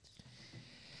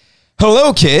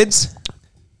Hello, kids.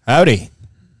 Howdy.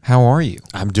 How are you?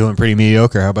 I'm doing pretty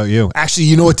mediocre. How about you? Actually,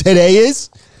 you know what today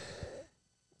is?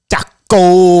 Taco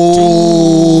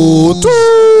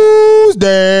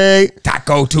Tuesday.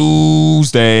 Taco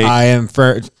Tuesday. I am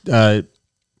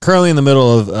currently in the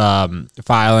middle of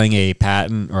filing a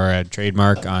patent or a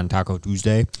trademark on Taco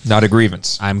Tuesday. Not a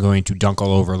grievance. I'm going to dunk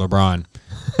all over LeBron.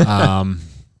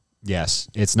 Yes,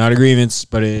 it's not a grievance,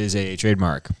 but it is a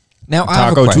trademark. Now, I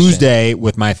have a Taco question. Tuesday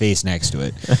with my face next to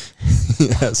it.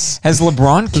 Yes. Has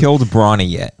LeBron killed Bronny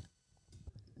yet?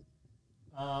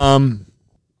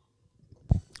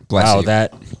 Bless Wow, you.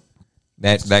 That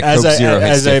Coke Zero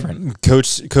hits different.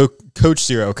 Coach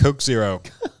Zero, Coke Zero.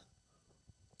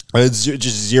 It's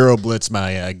just zero blitz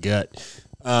my gut.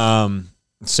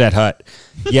 Set hut.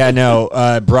 Yeah, no.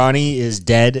 Bronny is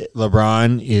dead.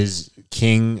 LeBron is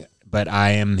king, but I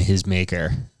am his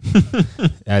maker.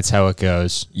 That's how it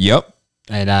goes. Yep.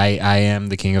 And I am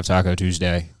the king of Taco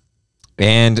Tuesday.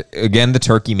 And again, the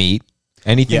turkey meat.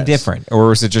 Anything Yes. different,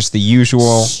 or is it just the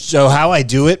usual? So how I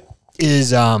do it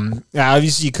is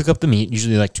obviously you cook up the meat,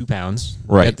 usually like 2 pounds.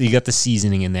 Right. You got the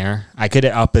seasoning in there. I could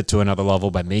up it to another level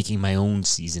by making my own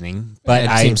seasoning, but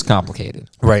It seems complicated.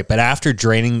 right. But after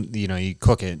draining, you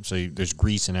cook it, so there's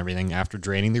grease and everything. After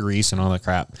draining the grease and all that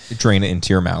crap, Drain it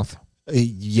into your mouth.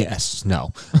 yes,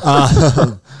 no.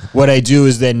 What I do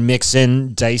is then mix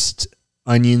in diced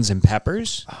onions and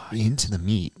peppers into the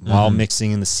meat while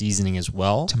mixing in the seasoning as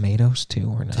well. Tomatoes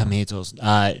too, or no? Tomatoes,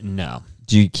 no.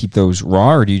 Do you keep those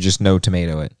raw, or do you just no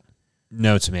tomato it?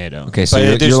 No tomato. Okay, so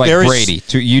But you're like there is- Brady.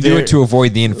 You do there- it to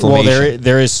avoid the inflammation. Well,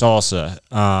 there is salsa.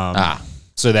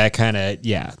 So that kind of,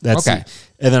 that's Okay.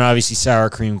 And then obviously sour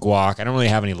cream guac. I don't really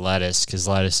have any lettuce because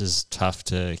lettuce is tough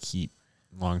to keep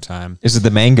a long time. Is it the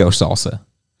mango salsa?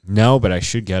 No, but I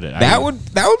should get it. That would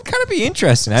kind of be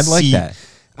interesting. I'd like See, that.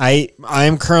 I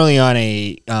am currently on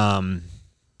a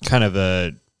kind of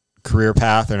a career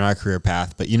path, or not a career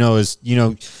path, but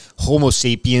Homo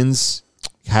sapiens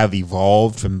have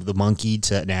evolved from the monkey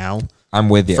to now. I'm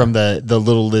with you. From the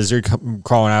little lizard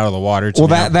crawling out of the water. To well,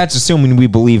 now. that's assuming we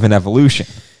believe in evolution.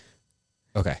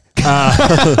 Okay.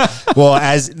 Well,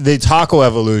 as the taco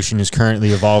evolution is currently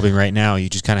evolving right now, you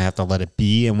just kind of have to let it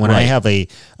be. And when I Right. have a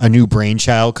new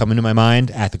brainchild come into my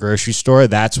mind at the grocery store,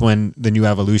 that's when the new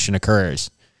evolution occurs.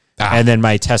 And then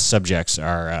my test subjects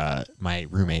are my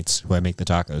roommates who I make the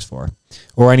tacos for,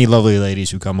 or any lovely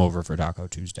ladies who come over for Taco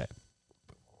Tuesday.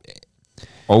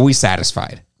 Always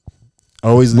satisfied.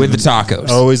 Always With leave the tacos.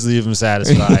 Always leave them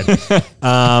satisfied.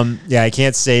 I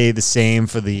can't say the same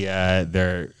for the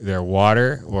their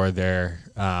water or their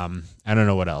I don't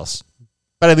know what else,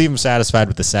 but I leave them satisfied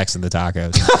with the sex and the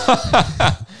tacos.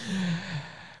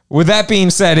 With that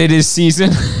being said, it is season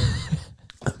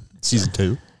Season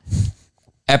 2,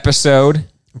 episode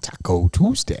Taco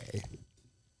Tuesday.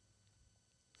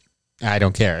 I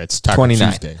don't care. It's Taco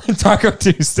 29. Tuesday. Taco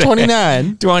Tuesday.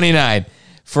 29. 29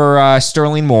 for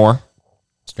Sterling Moore.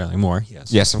 Sterling Moore.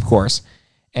 Yes. Yes, of course.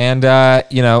 And,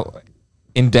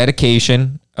 in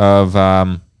dedication of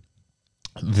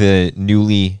the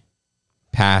newly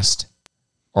passed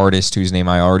artist whose name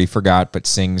I already forgot, but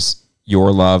sings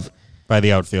Your Love By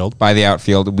the outfield. by the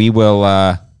outfield, we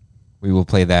will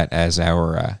play that as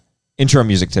our intro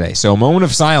music today. So a moment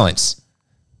of silence.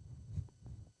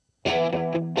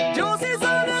 Josie's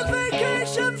on a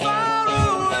vacation far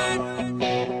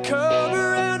away. Come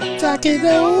around and Talk it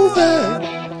over.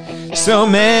 So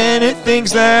many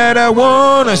things that I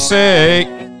want to say.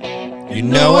 You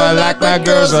know I like my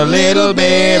girls a little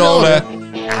bit older.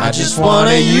 I just want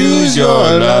to use your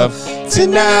love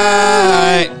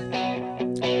tonight.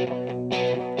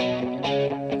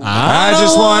 I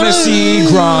just want to see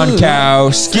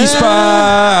Gronkowski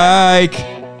spike.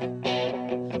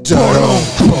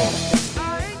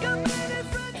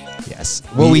 Yes.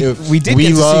 Well, we did get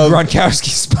to see Gronkowski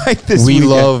spike this We weekend.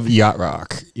 love yacht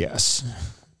rock. Yes.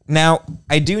 Now,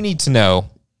 I do need to know,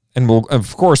 and we'll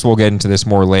get into this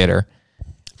more later.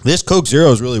 This Coke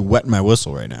Zero is really wetting my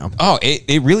whistle right now. Oh,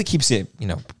 it really keeps it,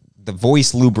 the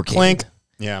voice lubricated. Clink.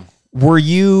 Yeah. Were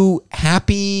you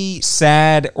happy,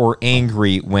 sad, or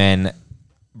angry when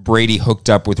Brady hooked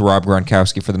up with Rob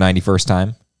Gronkowski for the 91st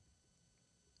time?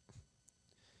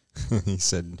 He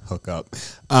said hook up.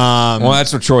 Well,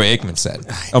 that's what Troy Aikman said,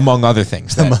 among other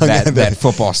things, that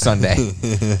football Sunday.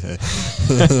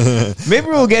 Maybe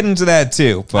we'll get into that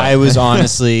too. But I was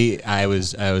honestly, I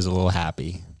was a little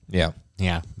happy. yeah.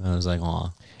 Yeah. I was like,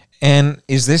 aw. And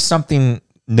is this something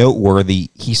noteworthy.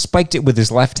 He spiked it with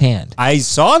his left hand. I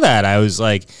saw that. I was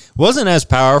like, wasn't as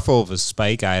powerful of a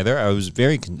spike either. I was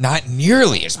very. Not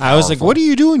nearly as powerful. I was like, what are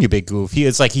you doing, you big goof?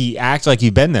 It's like he acts like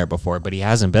he's been there before, but he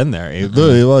hasn't been there. It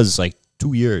literally was like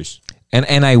 2 years.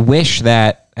 And I wish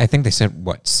that, I think they said,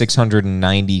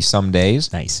 690 some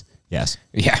days? Nice. Yes.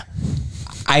 Yeah.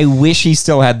 I wish he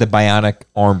still had the bionic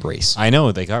arm brace. I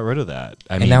know. They got rid of that.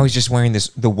 And now he's just wearing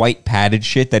the white padded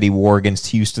shit that he wore against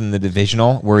Houston in the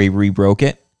divisional where he rebroke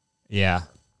it. Yeah.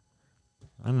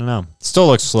 I don't know. Still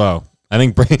looks slow. I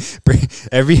think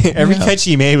every catch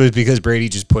he made was because Brady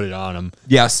just put it on him.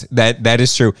 Yes, that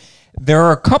is true. There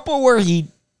are a couple where he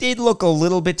did look a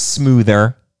little bit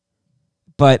smoother,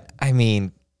 but I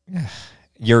mean,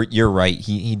 you're right.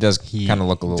 He does kind of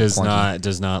look a little clunky.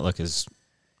 Does not look as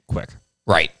quick.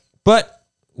 Right. But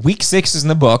week 6 is in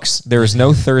the books. There is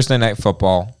no Thursday night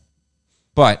football,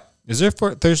 but Is there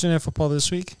Thursday night football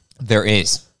this week? there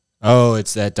is. Oh,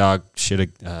 it's that dog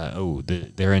shit.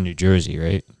 They're in New Jersey,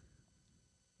 right?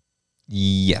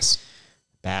 Yes.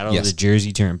 Battle Yes. of the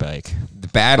Jersey Turnpike. The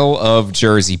Battle of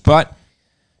Jersey. But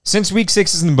since week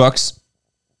 6 is in the books,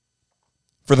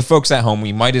 for the folks at home,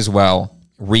 we might as well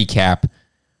recap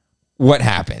what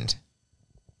happened.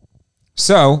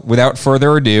 So, without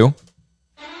further ado,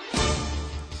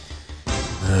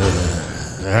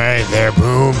 All right, there,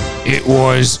 Boom. it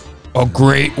was a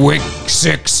great week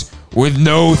 6 with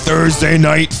no Thursday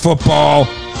night football.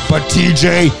 But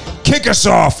TJ, kick us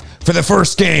off for the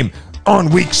first game on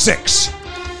week 6.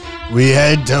 We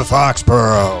head to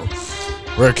Foxborough,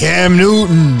 where Cam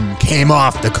Newton came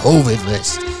off the COVID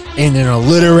list in an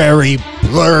literary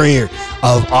blur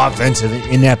of offensive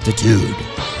ineptitude.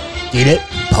 Get it?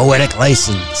 Poetic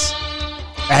license.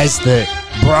 As the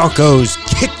Broncos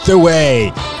kicked their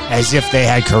way as if they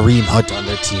had Kareem Hunt on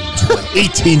their team to an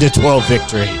 18-12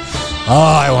 victory.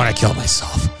 Oh, I want to kill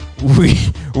myself.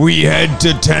 We head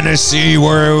to Tennessee,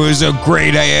 where it was a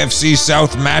great AFC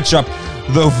South matchup.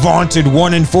 The vaunted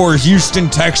 1-4 Houston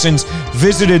Texans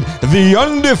visited the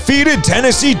undefeated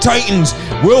Tennessee Titans.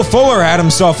 Will Fuller had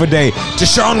himself a day.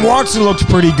 Deshaun Watson looked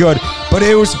pretty good, but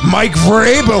it was Mike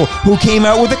Vrabel who came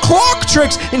out with the clock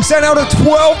tricks and sent out a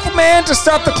 12th man to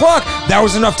stop the clock. That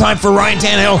was enough time for Ryan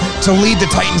Tannehill to lead the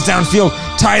Titans downfield,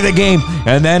 tie the game,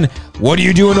 and then what do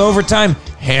you do in overtime?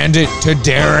 Hand it to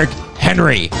Derrick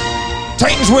Henry.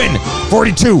 Titans win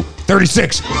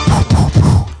 42-36.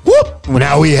 Whoop!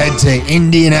 Now we head to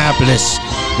Indianapolis,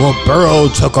 where Burrow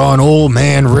took on old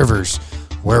man Rivers,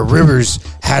 where Rivers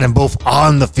had him both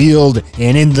on the field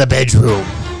and in the bedroom.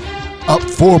 Up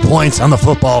 4 points on the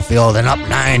football field and up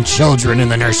 9 children in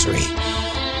the nursery.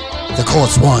 The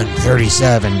Colts won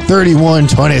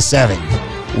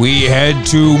 31-27. We head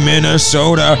to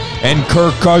Minnesota, and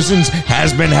Kirk Cousins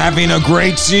has been having a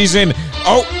great season.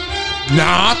 Oh,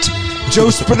 not. Joe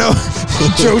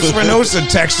Spinoza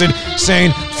texted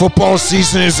saying football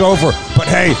season is over, but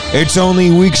hey, it's only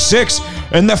week 6,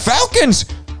 and the Falcons,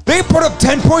 they put up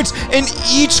 10 points in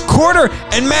each quarter,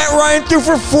 and Matt Ryan threw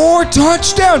for 4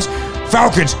 touchdowns.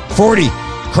 Falcons 40,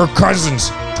 Kirk Cousins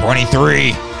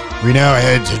 23. We now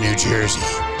head to New Jersey,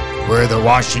 where the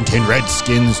Washington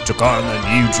Redskins took on the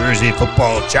New Jersey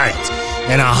Football Giants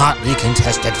in a hotly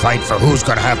contested fight for who's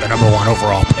going to have the number 1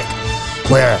 overall pick,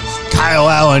 where Kyle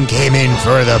Allen came in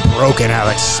for the broken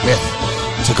Alex Smith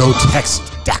to go text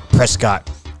Dak Prescott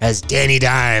as Danny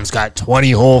Dimes got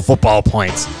 20 whole football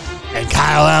points. And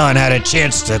Kyle Allen had a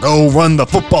chance to go run the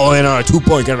football in on a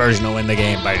 2-point conversion to win the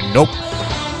game, but nope.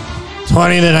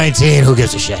 20-19, who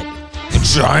gives a shit? The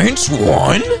Giants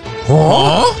won?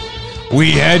 Huh?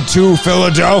 We head to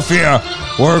Philadelphia,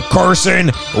 where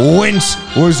Carson Wentz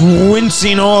was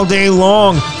wincing all day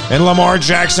long, and Lamar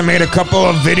Jackson made a couple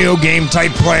of video game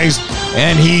type plays,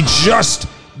 and he just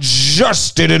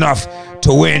did enough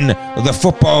to win the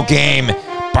football game.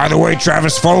 By the way,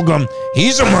 Travis Fulgham,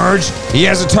 he's emerged. He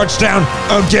has a touchdown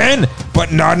again,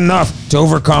 but not enough to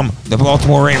overcome the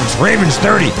Baltimore Ravens. Ravens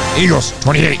 30, Eagles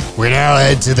 28. We now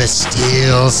head to the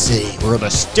Steel City, where the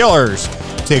Steelers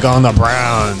take on the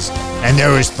Browns. And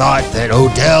there was thought that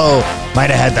Odell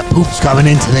might have had the poops coming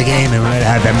into the game and might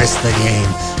have had to miss the game.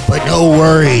 But no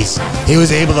worries. He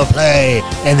was able to play,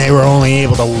 and they were only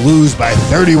able to lose by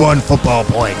 31 football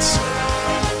points.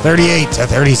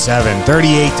 38-37, 38-7,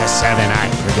 I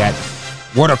forget.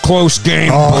 What a close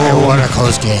game. Oh, what a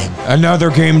close game. Another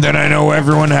game that I know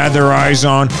everyone had their eyes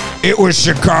on. It was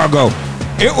Chicago.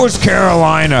 It was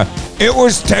Carolina. It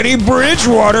was Teddy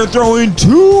Bridgewater throwing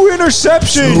 2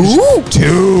 interceptions.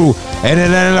 Two. And it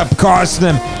ended up costing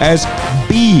them as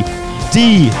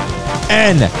BDN,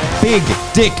 Big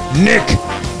Dick Nick,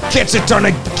 gets it done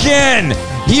again.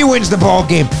 He wins the ball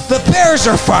game. The Bears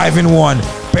are 5-1.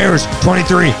 Bears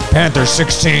 23, Panthers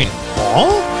 16.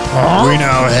 We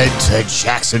now head to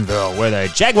Jacksonville, where the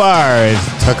Jaguars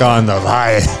took on the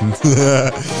Lions,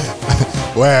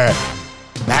 where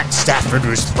Matt Stafford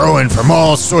was throwing from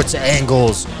all sorts of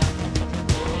angles,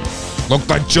 Looked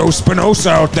like Joe Spinoza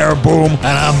out there, boom. and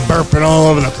I'm burping all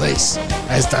over the place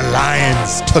as the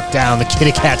Lions took down the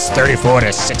Kitty Cats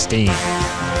 34-16.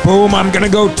 Boom, I'm going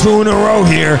to go 2 in a row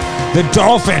here. The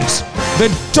Dolphins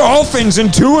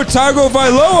and Tua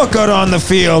Tagovailoa got on the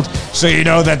field. So you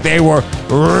know that they were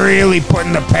really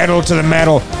putting the pedal to the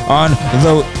metal on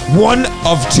the one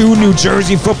of 2 New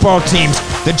Jersey football teams.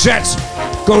 The Jets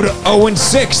go to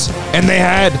 0-6, and they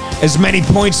had as many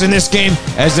points in this game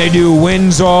as they do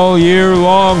wins all year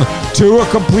long. Tua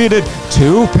completed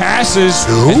 2 passes.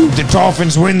 And the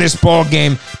Dolphins win this ball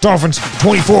game. Dolphins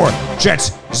 24,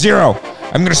 Jets 0.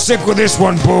 I'm going to stick with this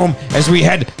one, boom, as we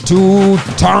head to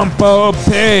Tampa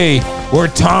Bay, where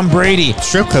Tom Brady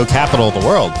Stripco capital of the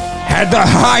world. had the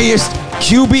highest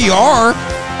QBR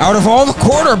out of all the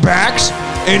quarterbacks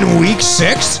in week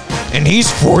 6, and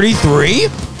he's 43?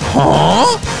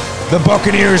 Huh? The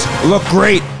Buccaneers look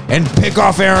great and pick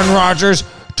off Aaron Rodgers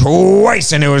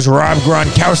twice, and it was Rob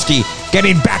Gronkowski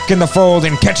getting back in the fold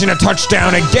and catching a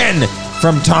touchdown again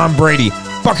from Tom Brady.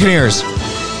 Buccaneers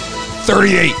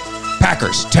 38,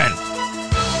 Packers 10.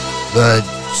 The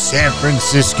San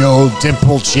Francisco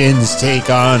Dimple Chins take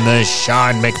on the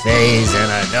Sean McVays in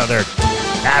another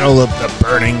battle of the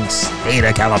burning state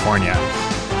of California,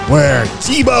 where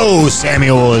Tebow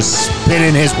Samuel is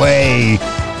spinning his way,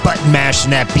 button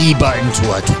mashing that B button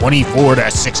to a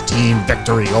 24-16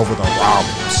 victory over the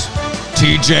Rams.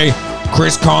 TJ,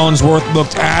 Chris Collinsworth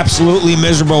looked absolutely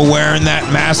miserable wearing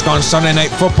that mask on Sunday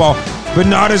Night Football, but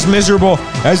not as miserable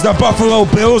as the Buffalo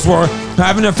Bills were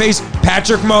having to face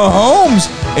Patrick Mahomes.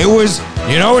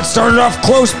 It started off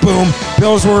close, boom.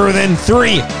 Bills were within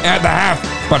 3 at the half,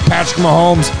 but Patrick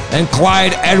Mahomes and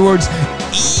Clyde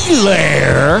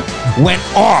Edwards-Helaire went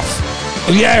off.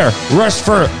 Yeah, rushed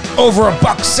for over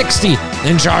 $160,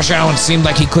 and Josh Allen seemed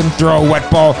like he couldn't throw a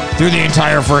wet ball through the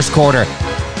entire first quarter.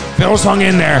 Bills hung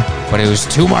in there, but it was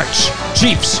too much.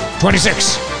 Chiefs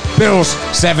 26, Bills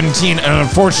 17, and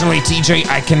unfortunately, TJ,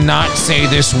 I cannot say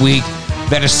this week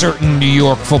that a certain New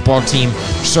York football team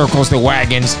circles the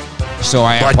wagons, so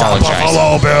I apologize. The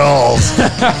Buffalo Bills.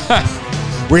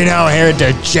 We now head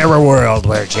to Jerry World,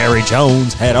 where Jerry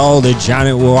Jones had all the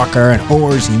Johnny Walker and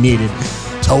whores he needed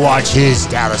to watch his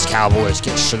Dallas Cowboys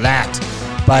get shellacked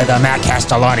by the Matt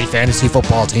Castellani fantasy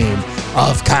football team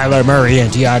of Kyler Murray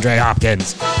and DeAndre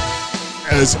Hopkins.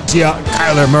 As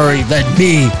Kyler Murray led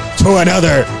me to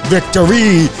another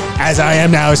victory, as I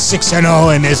am now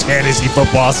 6-0 in this fantasy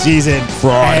football season.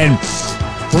 Fraud. And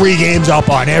 3 games up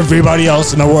on everybody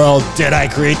else in the world. Did I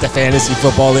create the fantasy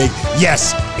football league?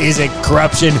 Yes. Is it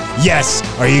corruption? Yes.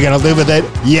 Are you going to live with it?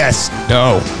 Yes.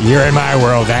 No. You're in my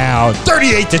world now.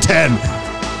 38-10.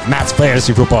 Matt's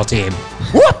fantasy football team.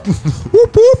 Whoop.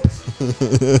 Whoop, whoop.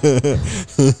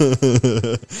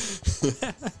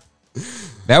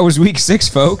 That was week 6,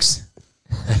 folks.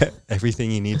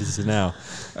 Everything you needed to know.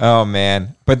 Oh,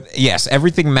 man. But yes,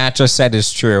 everything Matt just said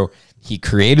is true. He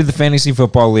created the Fantasy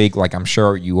Football League, like I'm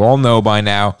sure you all know by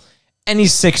now, and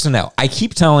he's 6-0. I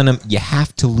keep telling him, you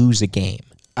have to lose a game.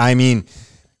 I mean,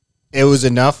 it was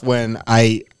enough when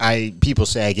people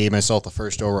say I gave myself the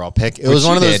first overall pick. It was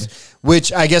one of those,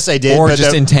 which I guess I did. Or but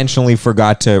just intentionally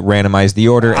forgot to randomize the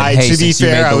order. And hey, to be since you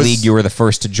fair, made the league, you were the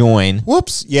first to join.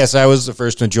 Whoops. Yes, I was the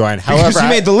first to join. Because However, you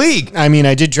made the league. I mean,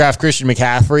 I did draft Christian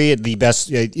McCaffrey, the best.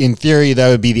 In theory, that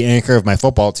would be the anchor of my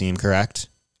football team, correct?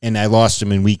 And I lost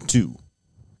him in week 2.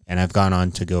 And I've gone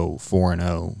on to go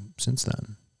 4-0 since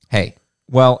then. Hey,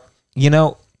 well,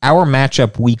 our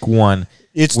matchup week 1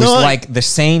 was like the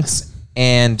Saints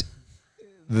and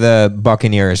the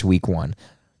Buccaneers week 1.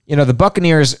 The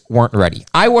Buccaneers weren't ready.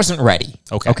 I wasn't ready.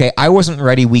 Okay. I wasn't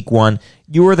ready week 1.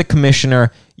 You were the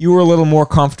commissioner. You were a little more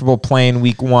comfortable playing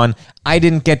week 1. I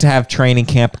didn't get to have training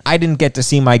camp. I didn't get to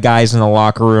see my guys in the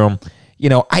locker room.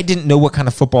 I didn't know what kind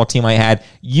of football team I had.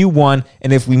 You won,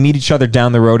 and if we meet each other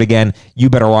down the road again,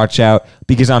 you better watch out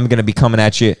because I'm going to be coming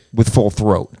at you with full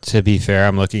throat. To be fair,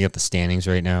 I'm looking at the standings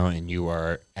right now, and you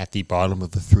are at the bottom of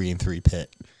the 3-3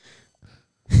 pit.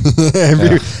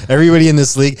 Everybody in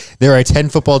this league, there are 10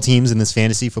 football teams in this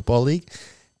fantasy football league.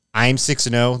 I'm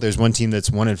 6-0. There's one team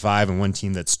that's 1-5 and one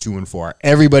team that's 2-4.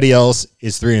 Everybody else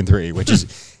is 3-3, which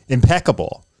is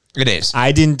impeccable. It is.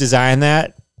 I didn't design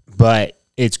that, but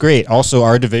it's great. Also,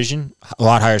 our division, a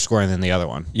lot higher scoring than the other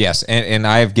one. Yes, and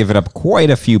I have given up quite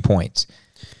a few points.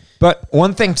 But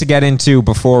one thing to get into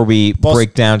before we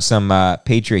break down some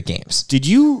Patriot games. Did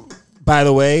you By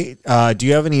the way, do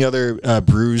you have any other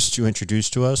brews to introduce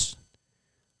to us?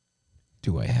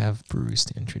 Do I have brews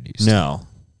to introduce? No.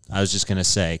 I was just going to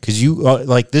say, because you,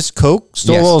 like this Coke,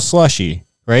 still Yes. a little slushy,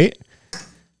 right?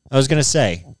 I was going to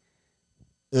say,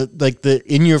 like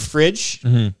in your fridge,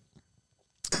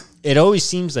 it always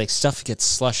seems like stuff gets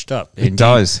slushed up. It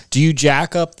does. Do you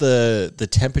jack up the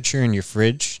temperature in your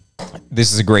fridge?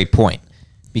 This is a great point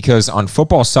because on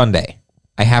Football Sunday,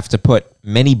 I have to put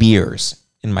many beers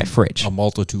in my fridge. A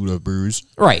multitude of brews.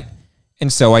 Right.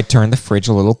 And so I turn the fridge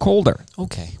a little colder,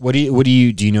 Okay. Do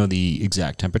you know the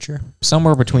exact temperature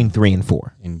somewhere between 3 and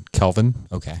 4. in Kelvin?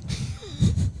 Okay.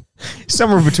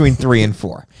 Somewhere between 3 and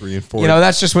 4. 3 and 4. You know,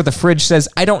 that's just what the fridge says.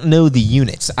 I don't know the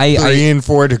units. 3 and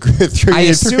 4 degrees. I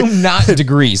assume not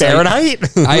degrees. Fahrenheit.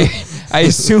 I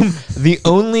assume the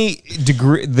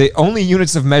only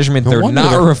units of measurement they're wonder not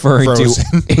they're referring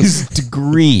frozen. to is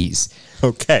degrees.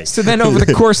 Okay. So then over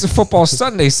the course of Football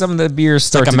Sunday, some of the beers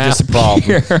start like a to math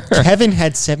disappear. Kevin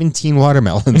had 17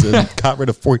 watermelons and got rid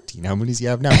of 14. How many does he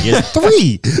have now? He has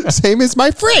 3. Same as my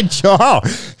fridge. Oh.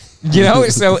 You know,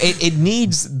 so it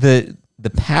needs the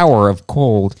power of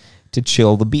cold to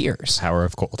chill the beers. Power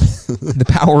of cold. The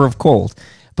power of cold.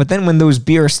 But then when those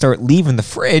beers start leaving the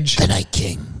fridge, The Night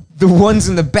King. the ones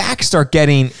in the back start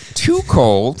getting too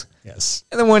cold, Yes.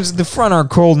 and the ones in the front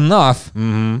aren't cold enough.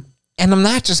 Mm-hmm. And I'm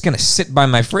not just going to sit by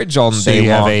my fridge all So day you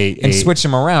have long a- and switch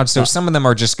them around. So some of them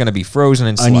are just going to be frozen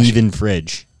and slushy. Uneven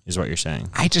fridge is what you're saying.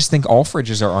 I just think all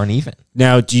fridges are uneven.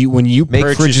 Now, when you Make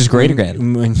purchase, fridges great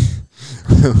again. when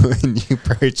you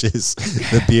purchase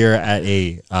the beer at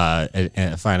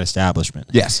a fine establishment,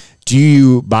 Yes. do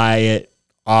you buy it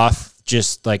off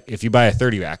just like if you buy a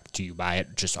 30 rack, do you buy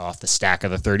it just off the stack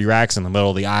of the 30 racks in the middle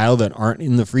of the aisle that aren't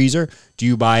in the freezer? Do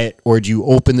you buy it or do you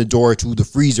open the door to the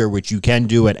freezer, which you can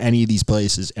do at any of these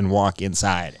places, and walk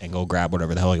inside and go grab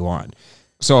whatever the hell you want?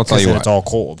 So I'll tell Because you then what. it's all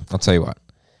cold. I'll tell you what.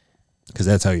 Because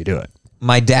that's how you do it.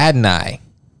 My dad and I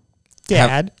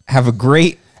Dad? have a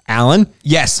great... Alan?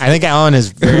 Yes. I think Alan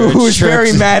is who's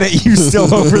very mad at you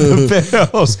still over the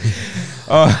Bills.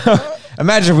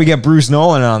 Imagine if we get Bruce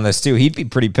Nolan on this too. He'd be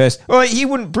pretty pissed. Well, he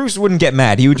wouldn't. Bruce wouldn't get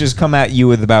mad. He would just come at you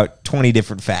with about 20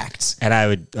 different facts. And I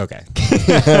would, okay.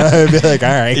 I'd be like, all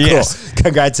right, cool. Yes.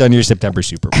 Congrats on your September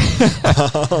Super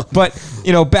Bowl.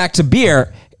 But back to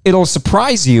beer. It'll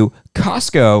surprise you.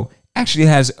 Costco actually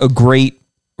has a great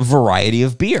variety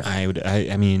of beer, I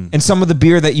mean, and some of the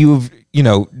beer that you've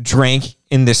drank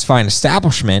in this fine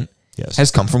establishment Yes.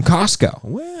 has come from Costco.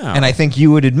 Wow. And I think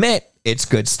you would admit it's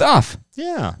good stuff.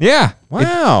 yeah. Yeah.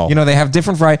 Wow. They have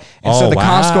different variety. And so Oh, the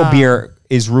wow. Costco beer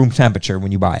is room temperature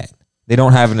when you buy it. They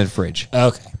don't have it in the fridge,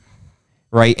 Okay.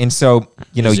 right? And so,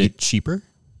 Is it cheaper?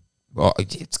 well,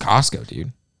 it's Costco,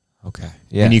 dude. Okay.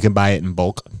 Yeah. And you can buy it in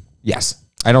bulk. Yes.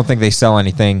 I don't think they sell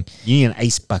anything You need an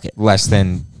ice bucket. less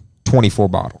than 24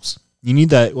 bottles. You need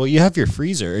that. Well, you have your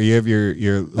freezer. Or you have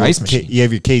your Ice machine. You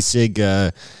have your K-Sig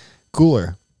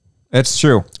cooler. That's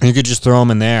true. You could just throw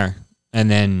them in there,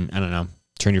 and then I don't know,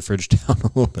 turn your fridge down a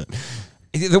little bit.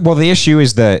 Well, the issue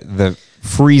is the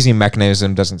freezing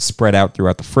mechanism doesn't spread out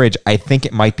throughout the fridge. I think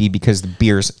it might be because the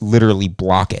beers literally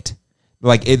block it.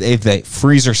 Like if the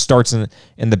freezer starts in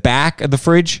the back of the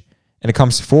fridge and it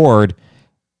comes forward,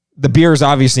 the beers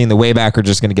obviously in the way back are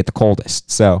just going to get the coldest.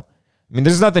 So, I mean,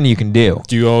 there's nothing you can do.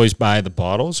 Do you always buy the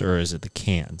bottles, or is it the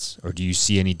cans, or do you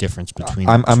see any difference between?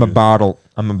 I'm the a two? bottle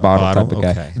bottle? type of guy.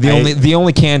 Okay. The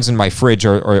only cans in my fridge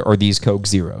are these Coke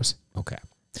Zeros. Okay.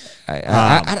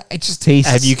 It just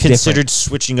tastes. Have you different. considered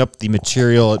switching up the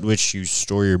material at which you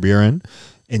store your beer in,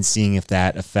 and seeing if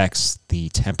that affects the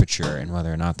temperature and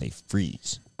whether or not they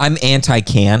freeze? I'm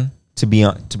anti-can to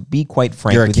be quite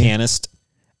frank. You're a with you. canist.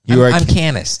 I'm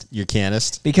canist You're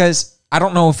canist. because I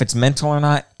don't know if it's mental or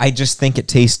not. I just think it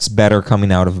tastes better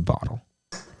coming out of a bottle.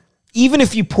 Even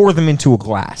if you pour them into a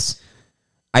glass,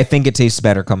 I think it tastes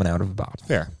better coming out of a bottle.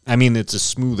 Fair. I mean, it's a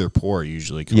smoother pour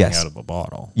usually coming Yes. out of a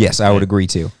bottle. Yes, I would agree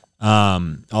too.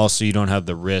 Also, you don't have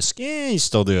the risk. You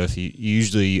still do if you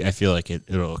usually. I feel like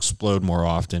it'll explode more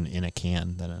often in a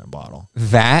can than in a bottle.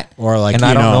 That Or like, and you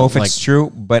I don't know, know if it's like-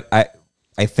 true, but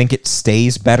I think it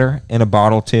stays better in a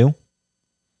bottle too.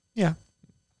 Yeah.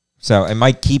 So it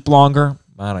might keep longer.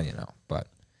 I don't know, but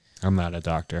I'm not a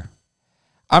doctor.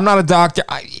 I'm not a doctor.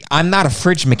 I'm not a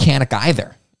fridge mechanic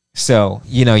either. So,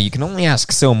 you can only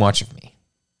ask so much of me.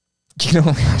 You can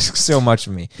only ask so much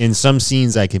of me. In some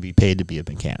scenes, I could be paid to be a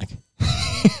mechanic.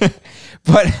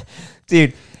 But,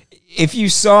 dude, if you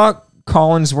saw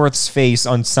Collinsworth's face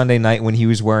on Sunday night when he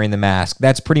was wearing the mask,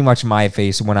 that's pretty much my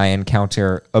face when I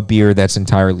encounter a beer that's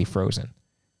entirely frozen.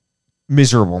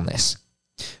 Miserableness.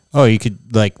 Oh, you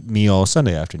could like me all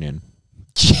Sunday afternoon.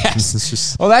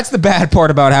 Yes. Well, that's the bad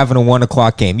part about having a 1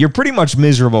 o'clock game. You're pretty much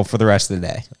miserable for the rest of the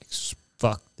day.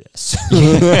 Fuck this.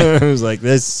 It was like,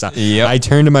 this sucks. Yep. I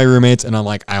turned to my roommates and I'm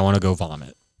like, I want to go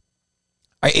vomit.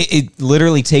 It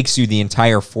literally takes you the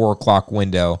entire 4 o'clock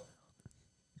window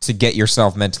to get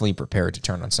yourself mentally prepared to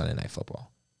turn on Sunday Night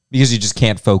Football because you just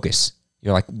can't focus.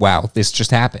 You're like, wow, this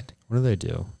just happened. What do they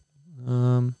do?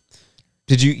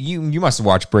 Did you must have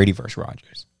watched Brady versus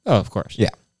Rodgers? Oh, of course. Yeah.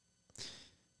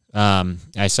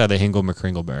 I saw the Hingle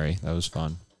McCringleberry. That was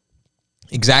fun.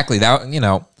 Exactly. That,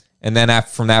 and then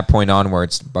from that point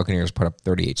onwards, Buccaneers put up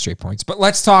 38 straight points. But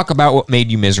let's talk about what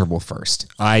made you miserable first.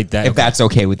 If that's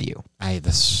okay with you.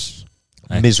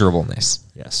 Miserableness.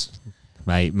 Yes.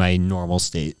 My normal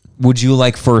state. Would you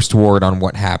like first word on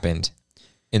what happened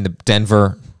in the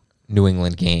Denver New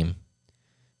England game?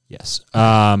 Yes.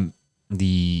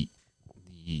 The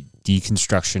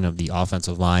deconstruction of the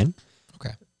offensive line.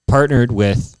 Okay. Partnered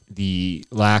with the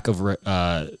lack of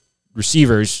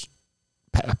receivers,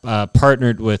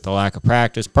 partnered with the lack of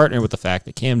practice, partnered with the fact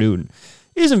that Cam Newton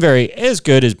isn't very as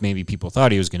good as maybe people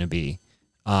thought he was going to be,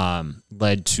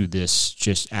 led to this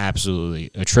just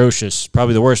absolutely atrocious,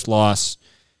 probably the worst loss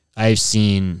I've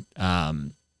seen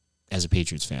as a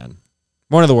Patriots fan.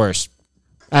 One of the worst.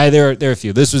 There are a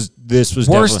few. This was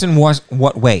worst in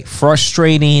what way?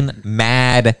 Frustrating,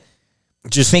 mad,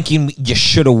 just thinking you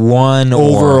should have won.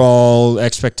 Overall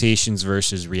expectations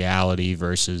versus reality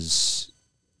versus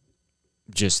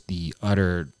just the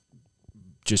utter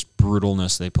just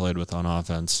brutalness they played with on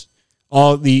offense.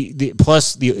 All the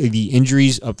plus the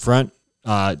injuries up front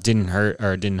didn't hurt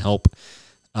or didn't help.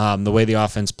 The way the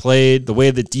offense played, the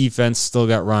way the defense still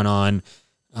got run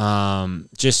on,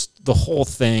 just the whole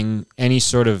thing, any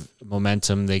sort of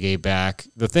momentum they gave back.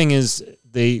 The thing is,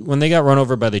 when they got run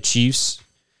over by the Chiefs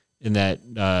in that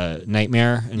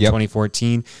nightmare in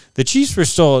 2014, the Chiefs were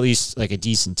still at least like a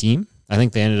decent team. I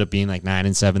think they ended up being like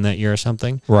 9-7 that year or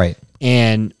something. Right.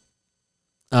 And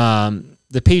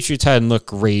the Patriots hadn't looked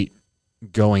great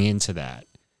going into that.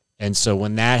 And so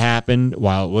when that happened,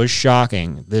 while it was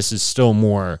shocking, this is still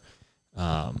more,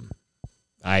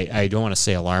 I don't want to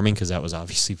say alarming because that was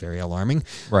obviously very alarming.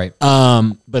 Right.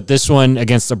 But this one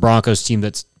against the Broncos team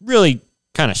that's really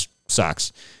kind of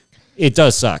sucks. It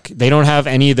does suck. They don't have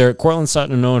any of their Cortland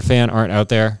Sutton and Noah Fan aren't out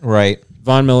there. Right.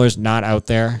 Von Miller's not out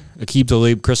there. Akib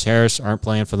Talib, Chris Harris aren't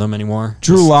playing for them anymore.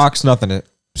 Drew Lock's nothing to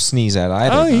sneeze at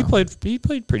either. Oh, he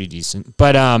played pretty decent.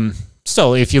 But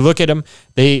still, if you look at them,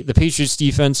 the Patriots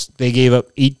defense, they gave up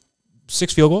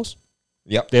 6 field goals.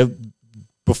 Yep.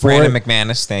 Brandon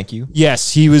McManus, thank you.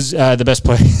 Yes, he was the best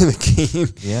player in the game.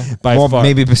 Yeah. By far.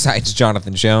 Maybe besides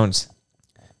Jonathan Jones.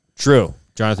 True.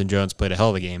 Jonathan Jones played a hell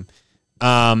of a game.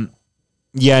 The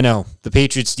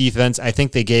Patriots defense, I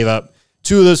think they gave up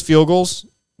 2 of those field goals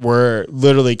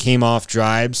literally came off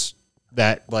drives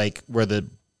that where the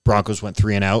Broncos went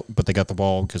 3 and out, but they got the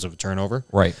ball because of a turnover.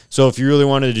 Right. So if you really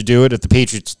wanted to do it, if the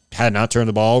Patriots had not turned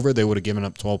the ball over, they would have given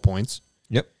up 12 points.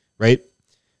 Yep. Right?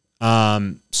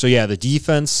 The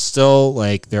defense still,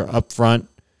 they're up front.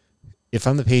 If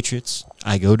I'm the Patriots,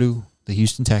 I go to the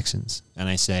Houston Texans and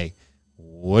I say,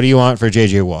 what do you want for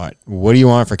J.J. Watt? What do you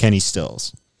want for Kenny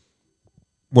Stills?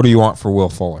 What do you want for Will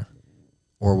Fuller?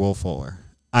 Or Will Fuller?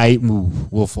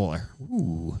 Will Fuller.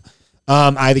 Ooh.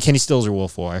 Either Kenny Stills or Will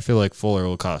Fuller. I feel like Fuller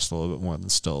will cost a little bit more than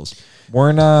Stills.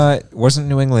 Wasn't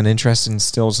New England interested in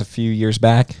Stills a few years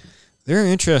back? They're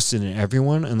interested in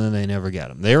everyone, and then they never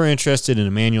get him. They were interested in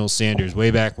Emmanuel Sanders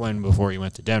way back when, before he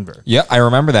went to Denver. Yeah, I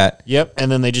remember that. Yep,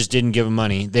 and then they just didn't give him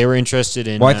money. They were interested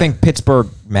in... Well, I think Pittsburgh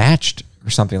matched or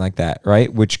something like that,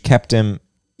 right? Which kept him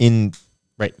in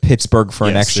Pittsburgh for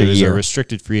an extra year. A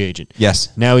restricted free agent. Yes.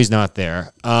 Now he's not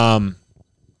there.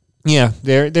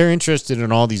 They're interested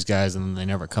in all these guys, and then they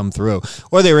never come through.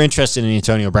 Or they were interested in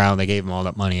Antonio Brown. They gave him all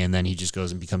that money, and then he just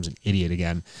goes and becomes an idiot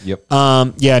again. Yep.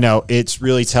 It's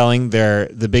really telling.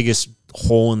 The biggest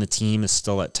hole in the team is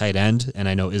still at tight end, and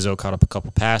I know Izzo caught up a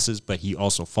couple passes, but he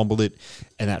also fumbled it,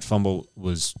 and that fumble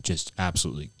was just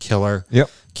absolutely killer. Yep.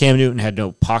 Cam Newton had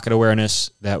no pocket awareness.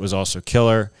 That was also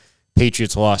killer.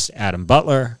 Patriots lost Adam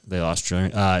Butler. They lost...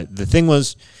 the thing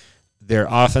was, their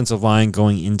offensive line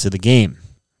going into the game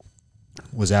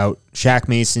was out Shaq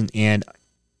Mason and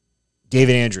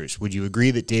David Andrews. Would you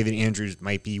agree that David Andrews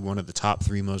might be one of the top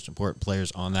 3 most important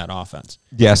players on that offense?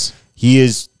 Yes. He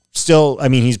is still,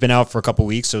 he's been out for a couple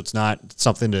weeks, so it's not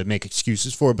something to make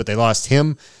excuses for, but they lost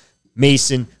him,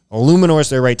 Mason, Illuminor's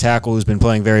their right tackle, who's been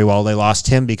playing very well. They lost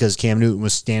him because Cam Newton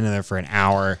was standing there for an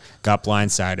hour, got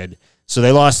blindsided. So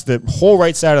they lost the whole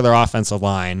right side of their offensive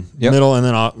line, middle and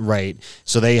then right.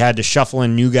 So they had to shuffle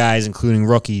in new guys, including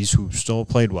rookies who still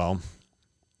played well.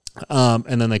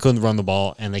 And then they couldn't run the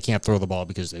ball, and they can't throw the ball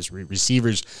because his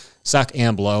receivers suck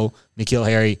and blow. N'Keal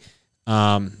Harry,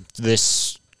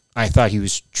 I thought he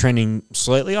was trending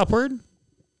slightly upward,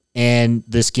 and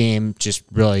this game just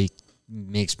really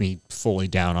makes me fully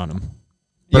down on him.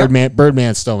 Yep.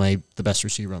 Birdman's still the best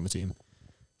receiver on the team.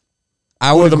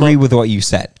 I would agree with what you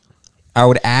said. I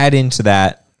would add into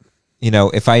that,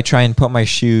 if I try and put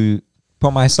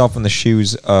myself in the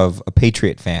shoes of a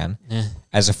Patriot fan,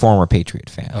 as a former Patriot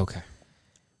fan. Okay.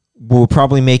 What would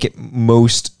probably make it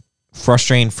most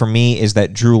frustrating for me is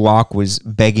that Drew Lock was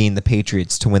begging the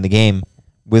Patriots to win the game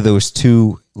with those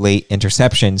 2 late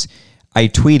interceptions. I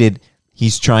tweeted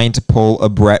he's trying to pull a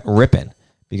Brett Rippon,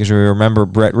 because we remember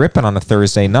Brett Rippon on a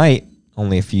Thursday night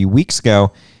only a few weeks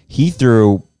ago. He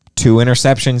threw 2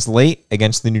 interceptions late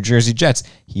against the New Jersey Jets.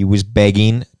 He was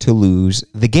begging to lose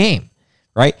the game,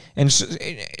 right? And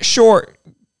sure,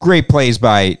 great plays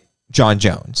by John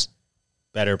Jones.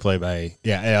 Better play by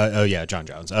John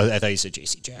Jones. I thought you said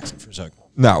J.C. Jackson for a second.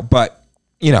 No, but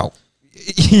you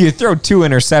throw 2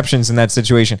 interceptions in that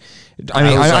situation. I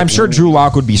mean, I'm sure Drew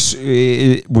Lock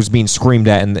was being screamed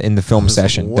at in the film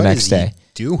session the next day.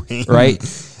 Doing right?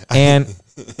 And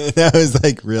that was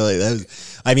really.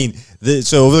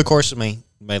 So over the course of my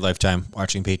lifetime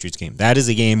watching Patriots game, that is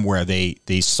a game where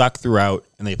they suck throughout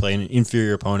and they play an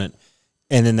inferior opponent,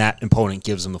 and then that opponent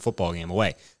gives them the football game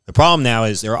away. The problem now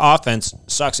is their offense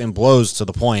sucks and blows to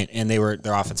the point, and their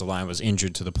offensive line was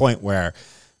injured to the point where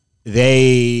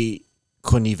they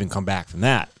couldn't even come back from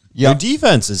that. Their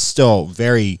defense is still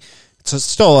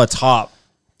still a top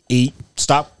 8,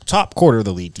 top quarter of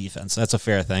the league defense. That's a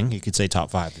fair thing. You could say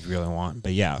top 5 if you really want,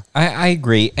 but yeah. I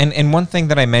agree. And one thing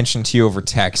that I mentioned to you over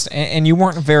text, and you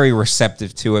weren't very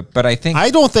receptive to it, but I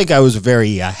don't think I was a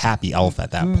very happy elf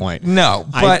at that point. No,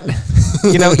 but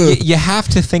you have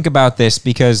to think about this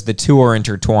because the 2 are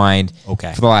intertwined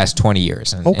for the last 20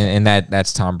 years, and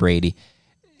that's Tom Brady.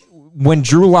 When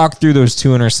Drew Lock threw those 2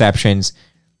 interceptions,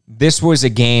 this was a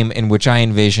game in which I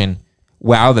envision,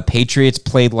 wow, the Patriots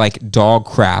played like dog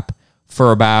crap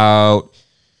for about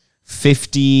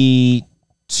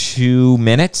 52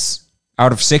 minutes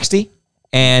out of 60.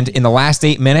 And in the last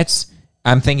 8 minutes,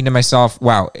 I'm thinking to myself,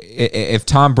 wow, if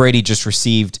Tom Brady just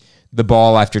received the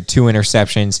ball after 2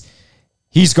 interceptions,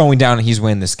 he's going down and he's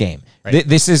winning this game. Right.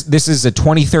 This is a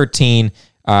 2013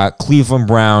 Cleveland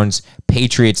Browns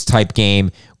Patriots type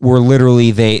game where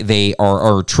literally they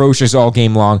are atrocious all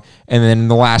game long, and then in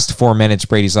the last 4 minutes,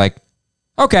 Brady's like,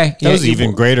 okay, that was an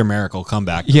even greater miracle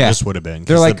comeback than this would have been.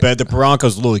 They're like, the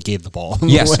Broncos literally gave the ball.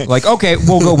 Yes, like, okay,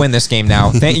 we'll go win this game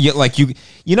now. You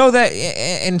know that,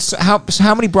 and so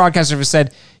how many broadcasters have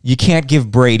said you can't give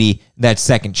Brady that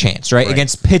second chance, right?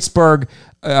 Against Pittsburgh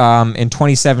in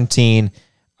 2017.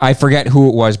 I forget who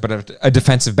it was, but a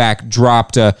defensive back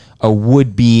dropped a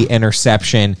would-be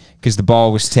interception because the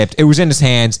ball was tipped. It was in his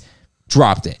hands,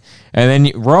 dropped it. And then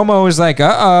Romo was like,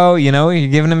 you're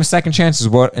giving him a second chance.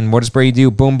 And what does Brady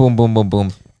do? Boom, boom, boom, boom,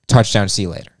 boom. Touchdown, see you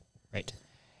later. Right.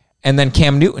 And then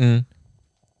Cam Newton,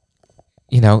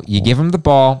 you give him the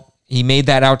ball. He made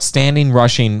that outstanding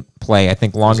rushing play, I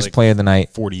think longest play of the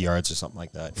night. 40 yards or something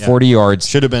like that. Yeah. 40 yards.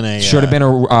 Should have been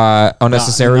a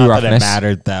unnecessary roughness. That it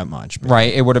mattered that much.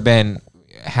 Right. It would have been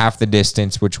half the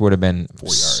distance, which would have been 4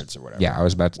 yards or whatever. Yeah, I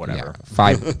was about to. Whatever.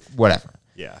 5, whatever.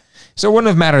 Yeah. So it wouldn't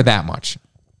have mattered that much.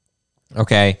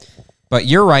 Okay. But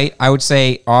you're right. I would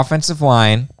say offensive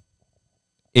line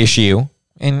issue,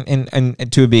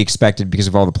 and to be expected because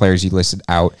of all the players you listed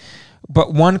out.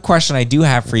 But one question I do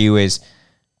have for you is,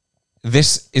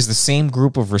 this is the same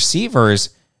group of receivers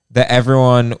that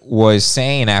everyone was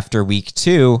saying after week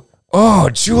 2. Oh,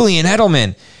 Julian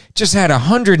Edelman just had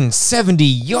 170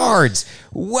 yards.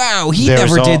 Wow, he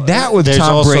never did that with Tom Brady. There's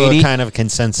also a kind of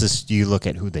consensus. You look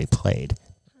at who they played.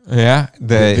 Yeah,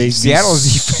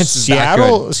 Seattle's defense is not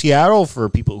good. Seattle, for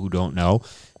people who don't know,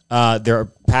 their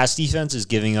pass defense is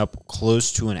giving up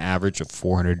close to an average of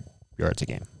 400 yards a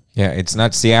game. Yeah, it's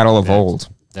not Seattle of old.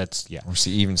 Or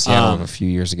even Seattle of a few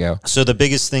years ago. So the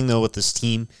biggest thing though with this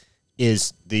team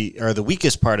is the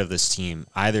weakest part of this team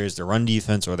either is their run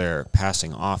defense or their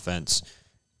passing offense,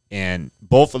 and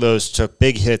both of those took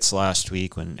big hits last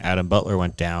week when Adam Butler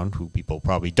went down. Who people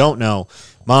probably don't know,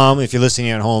 Mom, if you're listening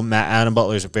at home, Adam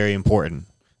Butler is very important.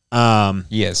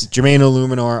 Yes, Jermaine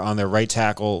Illuminor on their right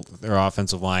tackle, their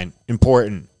offensive line,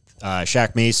 important.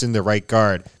 Shaq Mason, the right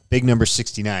guard. Big number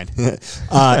 69.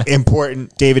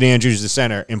 Important. David Andrews, the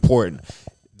center. Important.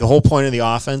 The whole point of the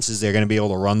offense is they're going to be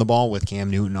able to run the ball with Cam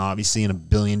Newton, obviously, and a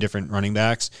billion different running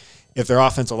backs. If their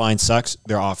offensive line sucks,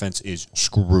 their offense is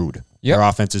screwed. Yep. Their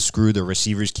offense is screwed. The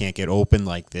receivers can't get open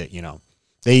like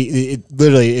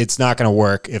It's not going to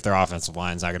work if their offensive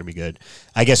line is not going to be good.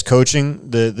 I guess coaching,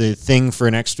 the thing for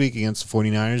next week against the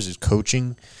 49ers is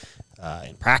coaching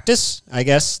in practice. I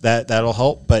guess that'll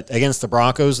help. But against the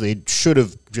Broncos, they should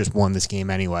have just won this game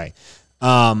anyway.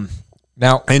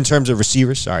 Now, In terms of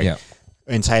receivers, yeah.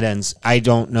 and tight ends, I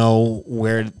don't know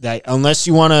where that, unless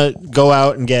you want to go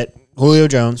out and get Julio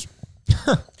Jones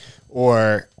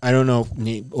or I don't know,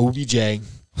 OBJ.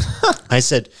 I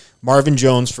said Marvin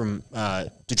Jones from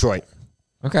Detroit.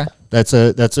 Okay. That's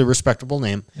a respectable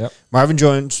name. Yep. Marvin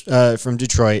Jones from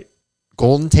Detroit.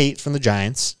 Golden Tate from the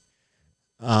Giants.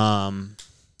 Who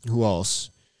else?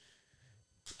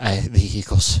 The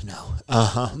Eagles. No.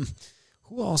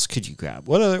 Who else could you grab?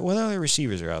 What other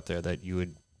receivers are out there that you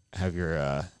would have your?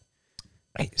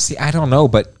 I don't know,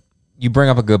 but you bring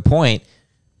up a good point.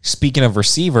 Speaking of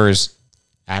receivers,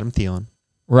 Adam Thielen.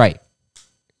 right?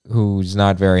 Who's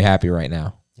not very happy right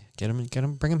now. Get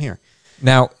him, bring him here.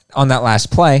 Now, on that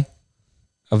last play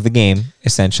of the game,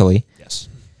 essentially, Yes,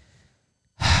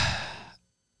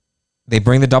 they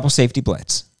bring the double safety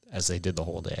blitz, as they did the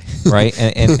whole day. right?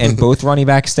 and both running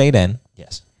backs stayed in.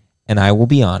 Yes, And I will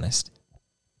be honest,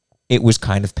 it was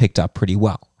kind of picked up pretty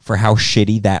well for how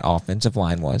shitty that offensive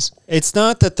line was. it's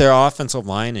not that their offensive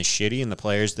line is shitty and the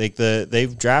players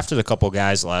they've drafted a couple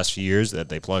guys the last few years that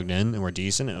they plugged in and were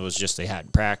decent. It was just they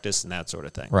hadn't practiced and that sort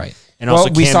of thing. Right. And well,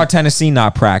 also we saw Tennessee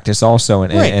not practice also,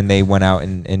 and, Right. and they went out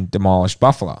and demolished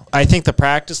Buffalo. I think the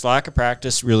lack of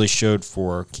practice really showed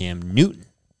for Cam Newton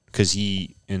because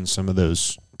he, in some of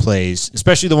those plays,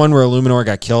 especially the one where Illuminor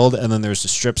got killed, and then there's the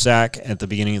strip sack at the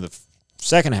beginning of the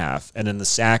second half, and then the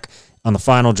sack on the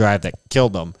final drive that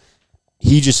killed them,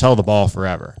 he just held the ball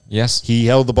forever. Yes. He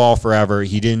held the ball forever.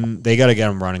 They got to get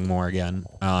him running more again.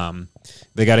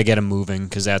 They got to get him moving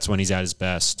because that's when he's at his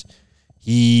best.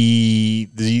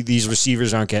 These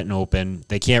receivers aren't getting open.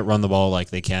 They can't run the ball like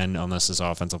they can unless this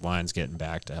offensive line's getting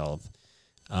back to health.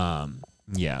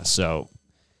 So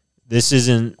this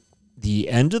isn't the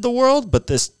end of the world, but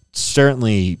this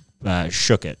certainly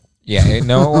shook it. Yeah, it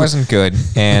wasn't good.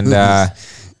 And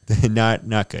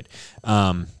not good.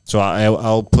 So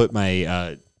I'll put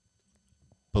my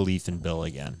belief in Bill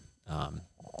again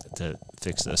to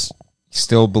fix this.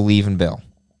 still believe in Bill.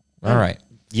 All right.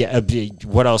 Yeah.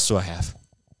 What else do I have?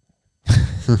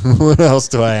 What else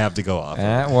do I have to go off?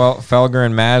 Well, Felger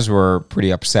and Maz were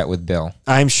pretty upset with Bill.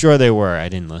 I'm sure they were. I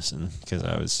didn't listen because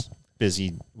I was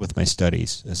busy with my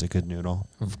studies as a good noodle.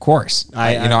 Of course.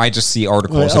 I just see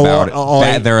articles Well, about oh,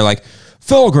 it. They're like,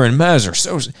 Felger and Maz are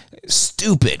so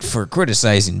stupid for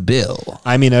criticizing Bill.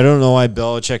 I mean, I don't know why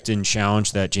Belichick didn't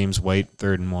challenge that James White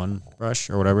 3rd and 1 rush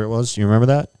or whatever it was. You remember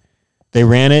that? They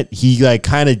ran it. He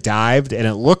kind of dived, and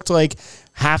it looked like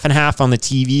half and half on the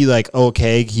TV. Like,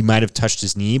 okay, he might have touched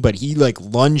his knee, but he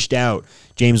lunged out.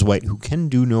 James White, who can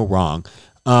do no wrong.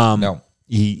 No.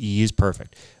 He is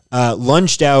perfect.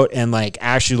 Lunged out and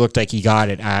actually looked like he got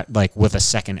it at with a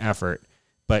second effort.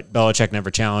 But Belichick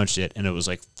never challenged it, and it was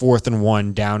 4th and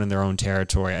 1 down in their own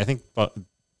territory. I think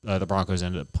the Broncos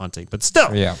ended up punting, but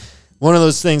still, Yeah. one of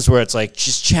those things where it's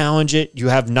just challenge it. You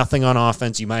have nothing on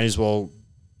offense. You might as well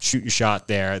shoot your shot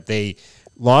there. They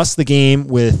lost the game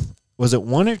with, was it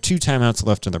 1 or 2 timeouts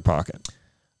left in their pocket?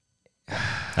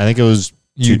 I think it was.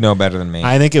 You know better than me.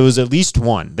 I think it was at least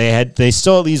 1. They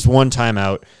still at least 1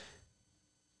 timeout.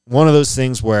 One of those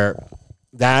things where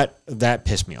that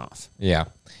pissed me off. Yeah.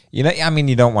 You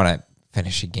don't want to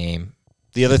finish a game.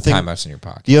 The other thing, Timeouts in your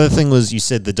pocket. The other thing was you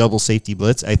said the double safety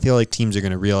blitz. I feel like teams are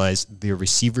going to realize their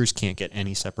receivers can't get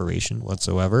any separation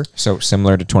whatsoever. So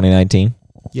similar to 2019.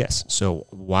 Yes. So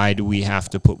why do we have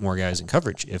to put more guys in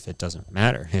coverage if it doesn't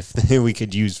matter? If we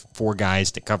could use 4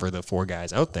 guys to cover the 4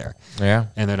 guys out there, Yeah.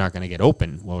 and they're not going to get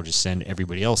open, we'll just send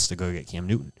everybody else to go get Cam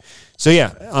Newton. So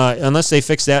yeah, unless they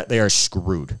fix that, they are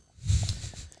screwed.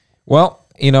 Well,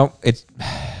 it's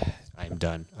I am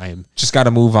done. I am just got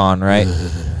to move on, right?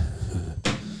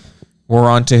 We're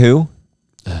on to who?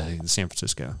 San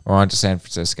Francisco. We're on to San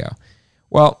Francisco.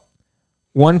 Well,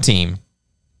 one team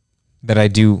that I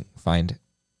do find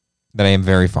that I am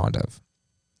very fond of,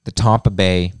 the Tampa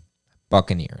Bay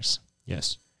Buccaneers.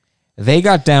 Yes. They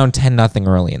got down 10-0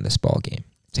 early in this ball game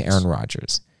to Aaron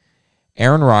Rodgers.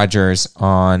 Aaron Rodgers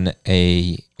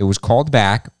it was called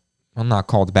back. Well, not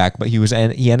called back, but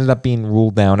he ended up being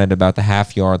ruled down at about the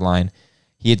half-yard line.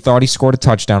 He had thought he scored a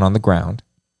touchdown on the ground,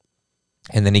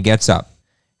 and then he gets up,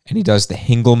 and he does the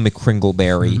Hingle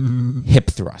McCringleberry hip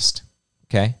thrust.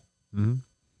 Okay? Mm-hmm.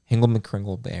 Hingle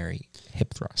McCringleberry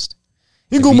hip thrust.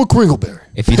 Ingle McCringleberry.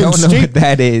 If you don't know what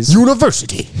that is,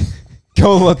 University.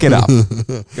 go look it up.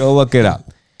 Go look it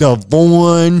up. The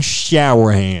Vaughn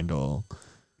shower handle.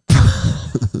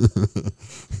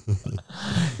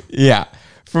 Yeah.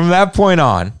 From that point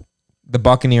on, the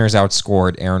Buccaneers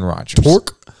outscored Aaron Rodgers.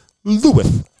 Torque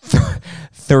Lewis.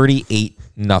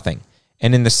 38-0.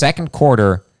 And in the second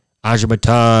quarter,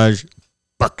 Ajabataj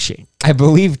Buckshane. I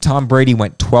believe Tom Brady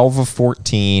went 12 of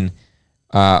 14,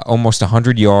 almost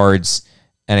 100 yards,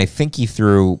 and I think he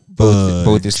threw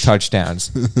both his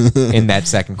touchdowns in that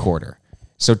second quarter.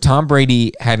 So Tom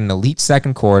Brady had an elite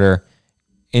second quarter.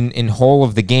 In whole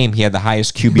of the game, he had the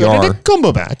highest QBR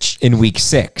Combo match. in week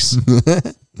 6.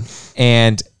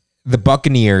 And the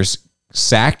Buccaneers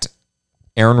sacked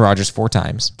Aaron Rodgers 4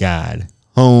 times, God.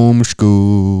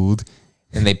 Homeschooled.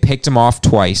 and they picked him off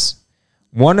twice.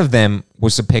 One of them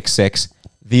was a pick 6.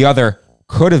 The other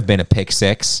could have been a pick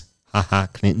 6. Haha,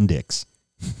 Clinton Dix.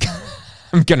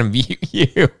 I'm going to mute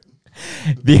you.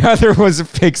 The other was a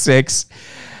pick 6.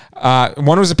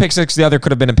 One was a pick 6. The other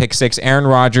could have been a pick 6. Aaron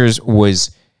Rodgers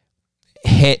was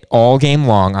hit all game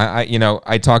long.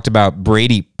 I talked about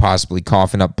Brady possibly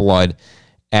coughing up blood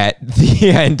at the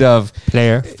end of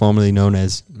Player formerly known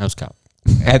as Mouse Cow.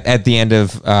 at the end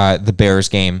of the Bears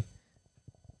game.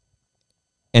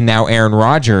 And now Aaron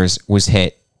Rodgers was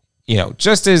hit,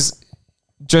 just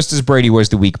as Brady was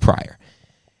the week prior.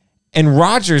 And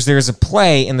Rodgers, there's a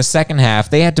play in the second half.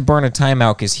 They had to burn a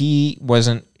timeout because he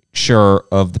wasn't sure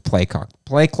of the play clock.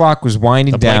 Play clock was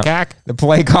winding down. The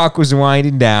play clock was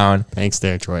winding down. Thanks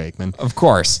there, Troy Aikman. Of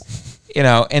course.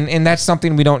 And that's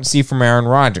something we don't see from Aaron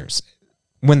Rodgers.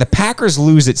 When the Packers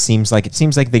lose, it seems like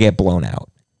they get blown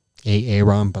out.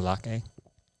 Aaron Balake.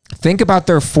 Think about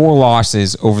their 4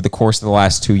 losses over the course of the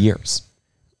last 2 years.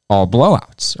 All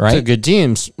blowouts, right? To good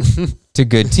teams. To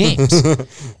good teams.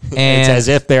 It's And, as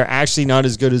if they're actually not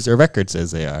as good as their record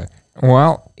says they are.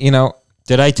 well,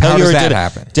 Did I tell How you does or that did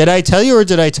happen? Did I tell you or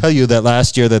did I tell you that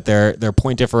last year that their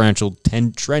point differential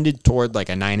trended toward like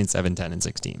a 9-7,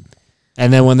 10-16?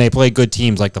 And then when they played good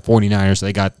teams like the 49ers,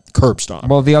 they got curb stomped.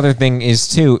 well, the other thing is,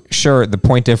 too, sure, the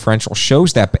point differential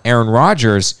shows that, but Aaron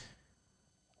Rodgers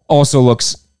also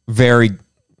looks very,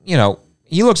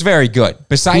 he looks very good.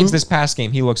 Besides this past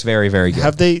game, he looks very, very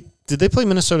good. Did they play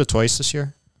Minnesota twice this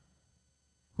year?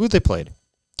 Who they played?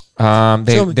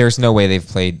 There's no way they've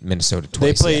played Minnesota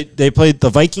twice. They played the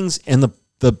Vikings and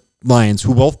the Lions,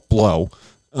 who both blow.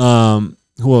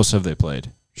 Who else have they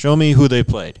played? Show me who they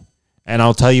played, and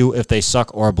I'll tell you if they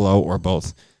suck or blow or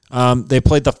both. They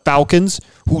played the Falcons,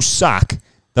 who suck.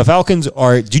 The Falcons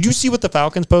are. Did you see what the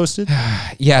Falcons posted?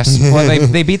 Yes. Well,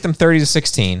 they beat them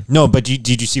 30-16. No, but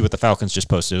did you see what the Falcons just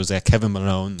posted? It was that Kevin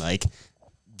Malone,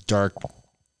 dark.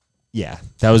 Yeah,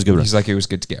 that was a good. He's like, it was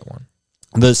good to get one.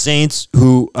 The Saints,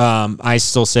 who I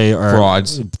still say are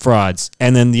frauds,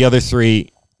 and then the other 3.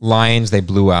 Lions, they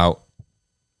blew out.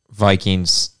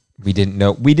 Vikings, we didn't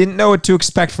know what to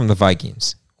expect from the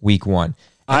Vikings week 1.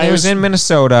 And it was in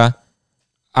Minnesota.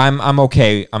 I'm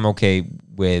okay. I'm okay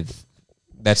with.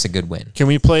 That's a good win. Can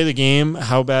we play the game?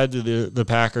 How bad do the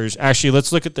Packers... Actually,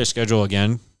 let's look at their schedule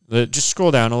again. Just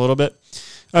scroll down a little bit.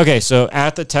 Okay, so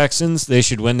at the Texans, they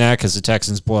should win that because the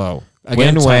Texans blow.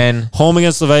 Again, Win. Home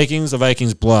against the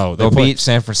Vikings blow. They'll beat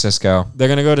San Francisco. They're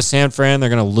going to go to San Fran. They're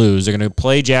going to lose. They're going to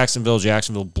play Jacksonville.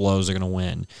 Jacksonville blows. They're going to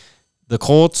win. The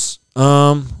Colts,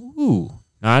 not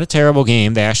a terrible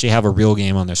game. They actually have a real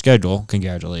game on their schedule.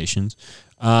 Congratulations.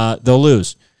 They'll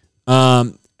lose.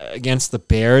 Against the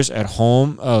Bears at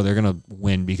home, they're going to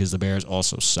win because the Bears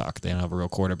also suck. They don't have a real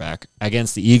quarterback.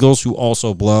 Against the Eagles, who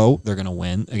also blow, they're going to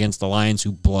win. Against the Lions,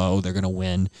 who blow, they're going to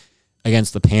win.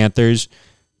 Against the Panthers,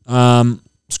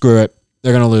 screw it.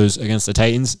 They're going to lose. Against the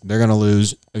Titans, they're going to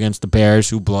lose. Against the Bears,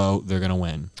 who blow, they're going to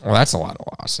win. Well, that's a lot of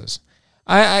losses.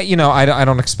 I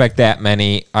don't expect that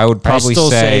many. I would probably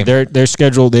say their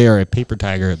schedule. They are a paper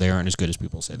tiger. They aren't as good as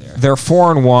people say they are. they're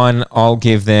 4-1. I'll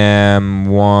give them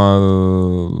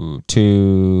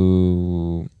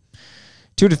 2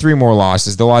 to 3 more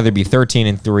losses. They'll either be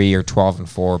 13-3 or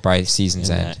 12-4 by season's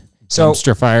end. So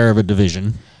dumpster fire of a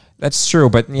division. that's true,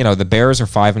 but the Bears are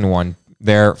 5-1.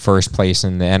 They're first place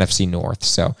in the NFC North,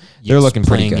 so they're looking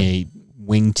pretty good. A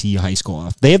wing T high school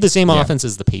off. They have the same offense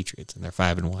as the Patriots, and they're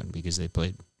 5-1 because they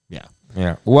played. Yeah.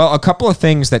 Well, a couple of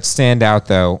things that stand out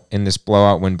though in this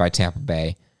blowout win by Tampa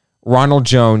Bay. Ronald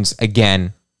Jones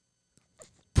again,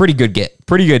 pretty good day.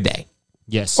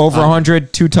 Yes, Over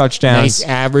 100, 2 touchdowns. Nice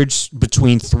average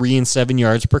between 3 and 7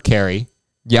 yards per carry.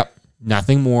 Yep.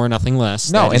 Nothing more, nothing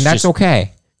less. No, and that's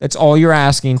okay. That's all you're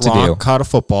asking to Gronk do. Caught a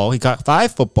football. He caught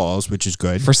 5 footballs, which is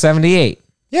good. For 78.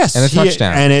 Yes. And a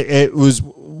touchdown. And it was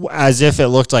as if it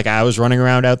looked like I was running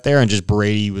around out there and just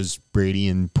Brady was Brady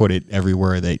and put it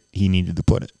everywhere that he needed to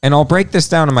put it. And I'll break this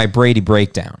down in my Brady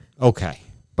breakdown. Okay.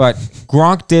 But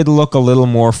Gronk did look a little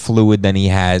more fluid than he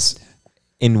has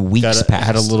in weeks past.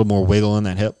 Had a little more wiggle in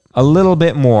that hip. A little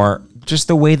bit more, just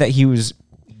the way that he was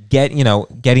getting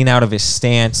out of his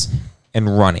stance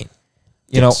and running.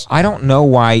 You know, I don't know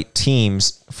why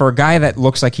teams, for a guy that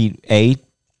looks like he,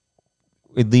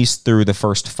 at least through the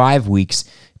first 5 weeks,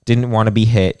 didn't want to be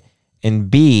hit, and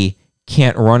B,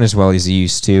 can't run as well as he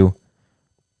used to,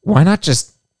 why not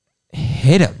just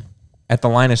hit him at the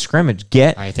line of scrimmage?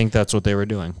 I think that's what they were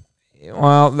doing.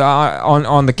 Well,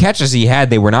 on the catches he had,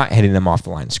 they were not hitting him off the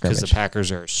line of Because scrimmage. the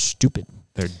Packers are stupid.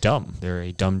 They're dumb. They're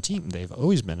a dumb team. They've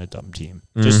always been a dumb team,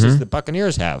 just as the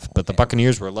Buccaneers have. But the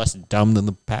Buccaneers were less dumb than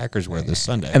the Packers were this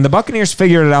Sunday. And the Buccaneers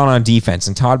figured it out on defense,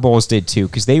 and Todd Bowles did too,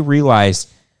 because they realized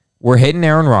we're hitting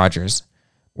Aaron Rodgers,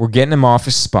 we're getting him off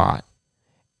his spot,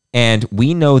 and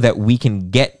we know that we can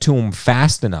get to him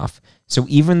fast enough. So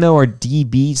even though our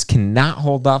DBs cannot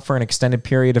hold up for an extended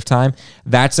period of time,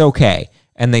 that's okay.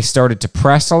 And they started to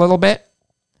press a little bit,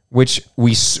 which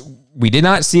we did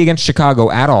not see against Chicago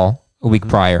at all a week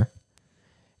prior.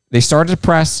 They started to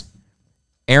press.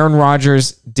 Aaron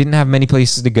Rodgers didn't have many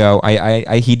places to go.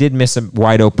 He did miss a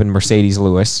wide open Mercedes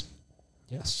Lewis,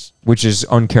 Yes. which is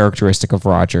uncharacteristic of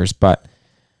Rodgers. But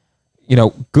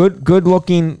good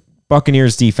looking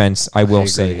Buccaneers defense, I will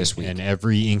say this week. And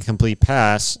every incomplete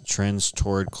pass trends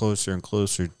toward closer and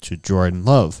closer to Jordan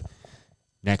Love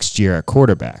next year at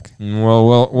quarterback.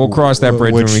 Well, we'll cross that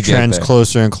bridge which when we get trends there.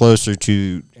 closer and closer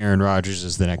to Aaron Rodgers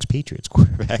as the next Patriots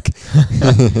quarterback.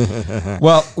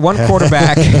 Well, one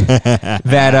quarterback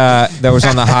that was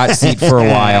on the hot seat for a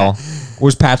while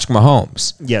was Patrick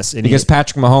Mahomes. Yes, and Because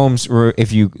Patrick Mahomes,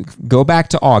 if you go back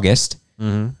to August,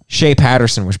 Shea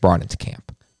Patterson was brought into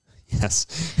camp. yes.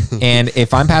 And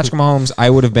if I'm Patrick Mahomes, I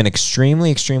would have been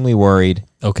extremely, extremely worried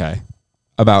Okay.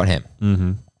 about him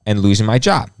and losing my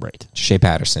job. Right. To Shea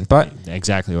Patterson. But,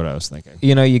 Exactly what I was thinking.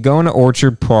 you go into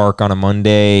Orchard Park on a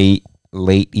Monday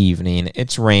late evening.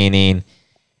 It's raining.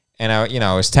 And,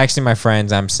 I was texting my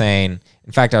friends. I'm saying,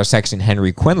 in fact, I was texting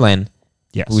Henry Quinlan,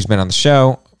 Yes. who's been on the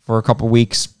show for a couple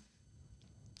weeks.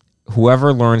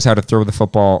 Whoever learns how to throw the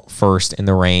football first in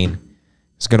the rain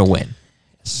is going to win.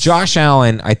 Josh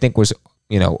Allen, I think, was,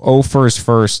 0 for his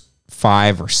first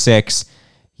 5 or 6.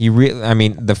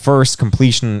 The first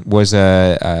completion was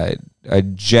a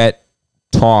jet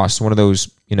toss, one of those,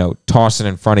 toss it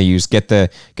in front of you, get the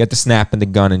snap in the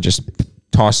gun and just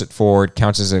toss it forward,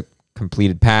 counts as a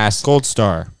completed pass. Gold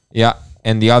star. Yeah,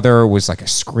 and the other was like a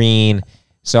screen.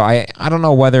 So I don't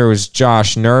know whether it was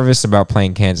Josh nervous about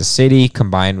playing Kansas City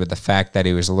combined with the fact that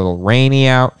it was a little rainy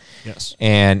out. Yes.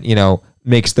 And,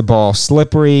 makes the ball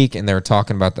slippery, and they were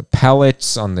talking about the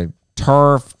pellets on the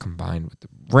turf combined with the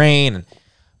rain, and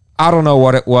I don't know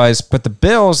what it was, but the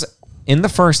Bills in the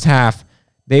first half,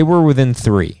 they were within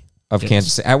 3 of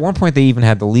Kansas City. At one point, they even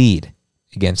had the lead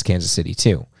against Kansas City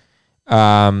too.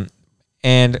 And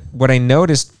what I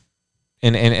noticed,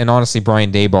 and honestly,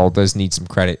 Brian Daboll does need some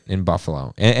credit in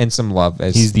Buffalo and some love.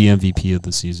 He's the MVP of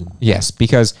the season. Yes,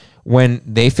 because when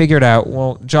they figured out,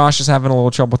 well, Josh is having a little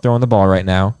trouble throwing the ball right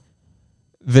now,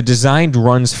 the designed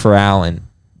runs for Allen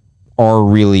are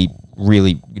really,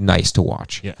 really nice to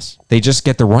watch. Yes. They just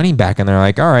get the running back and they're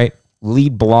like, all right,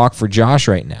 lead block for Josh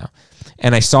right now.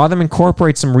 And I saw them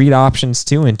incorporate some read options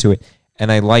too into it,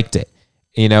 and I liked it.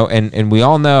 And we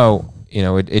all know,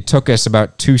 it took us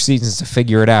about 2 seasons to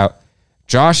figure it out.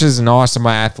 Josh is an awesome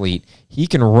athlete. He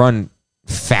can run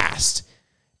fast,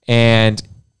 and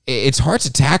it's hard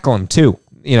to tackle him too.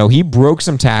 He broke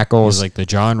some tackles. He's like the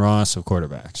John Ross of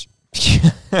quarterbacks.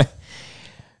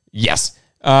 Yes.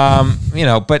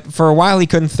 But for a while he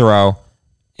couldn't throw,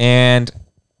 and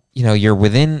you're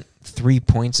within 3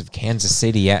 points of Kansas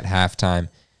City at halftime.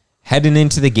 Heading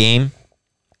into the game,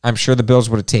 I'm sure the Bills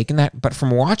would have taken that, but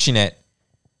from watching it,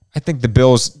 I think the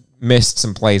Bills missed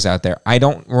some plays out there. I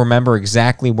don't remember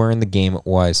exactly where in the game it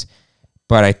was,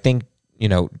 but I think,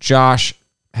 Josh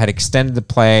had extended the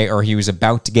play, or he was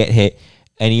about to get hit,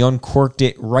 and he uncorked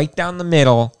it right down the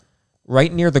middle,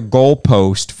 right near the goal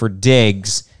post for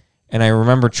Diggs. And I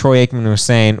remember Troy Aikman was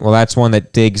saying, well, that's one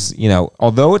that Diggs,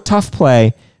 although a tough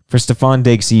play for Stephon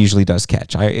Diggs, he usually does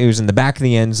catch. It was in the back of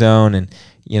the end zone, and,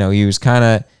 he was kind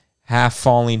of half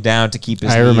falling down to keep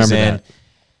his knees in.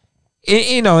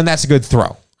 That. And that's a good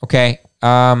throw, okay?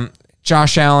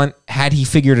 Josh Allen, had he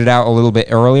figured it out a little bit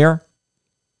earlier,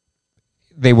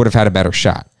 they would have had a better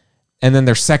shot. And then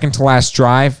their second to last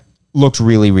drive looked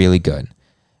really, really good.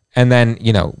 And then,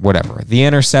 whatever. The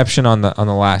interception on the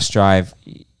last drive,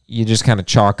 you just kind of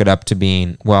chalk it up to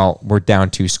being, well, we're down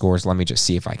 2 scores. Let me just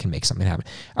see if I can make something happen.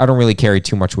 I don't really carry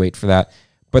too much weight for that.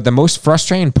 But the most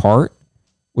frustrating part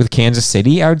with Kansas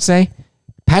City, I would say,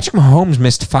 Patrick Mahomes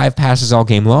missed 5 passes all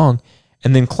game long,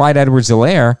 and then Clyde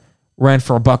Edwards-Helaire ran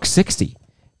for $160.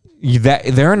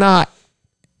 They're not,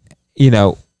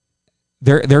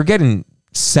 they're getting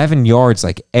 7 yards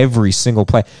like every single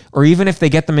play. Or even if they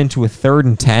get them into a 3rd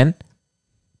and 10,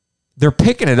 they're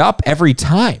picking it up every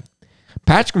time.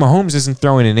 Patrick Mahomes isn't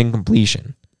throwing an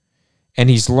incompletion. And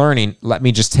he's learning, let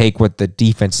me just take what the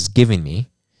defense is giving me.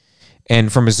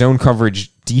 And from a zone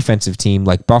coverage defensive team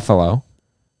like Buffalo,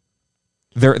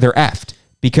 they're effed.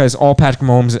 Because all Patrick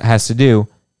Mahomes has to do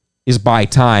is buy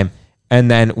time,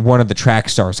 and then one of the track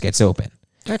stars gets open.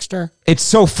 Dexter. It's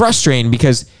so frustrating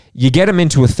because you get him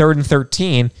into a 3rd and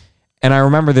 13, and I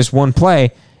remember this one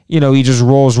play, he just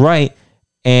rolls right,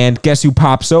 and guess who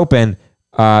pops open,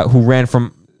 who ran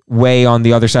from way on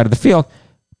the other side of the field?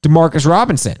 Demarcus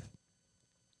Robinson.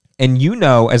 And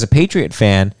as a Patriot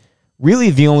fan,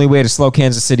 really the only way to slow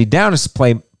Kansas City down is to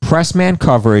play press man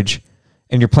coverage,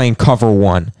 and you're playing cover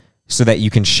 1 so that you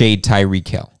can shade Tyreek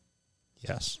Hill.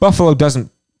 Yes. Buffalo doesn't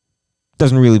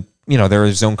really, they're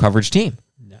a zone coverage team.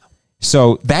 No.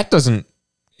 So that doesn't,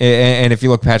 and if you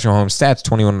look at Patrick Mahomes' stats,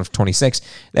 21 of 26,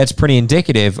 that's pretty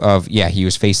indicative of, he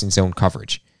was facing zone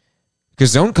coverage.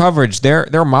 Because zone coverage,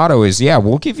 their motto is,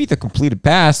 we'll give you the completed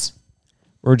pass.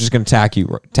 We're just going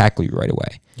to tackle you right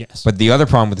away. Yes. But the other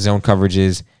problem with zone coverage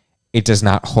is it does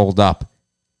not hold up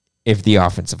if the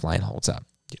offensive line holds up.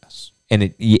 Yes.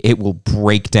 And it will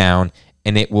break down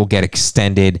and it will get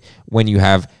extended when you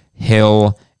have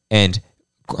Hill and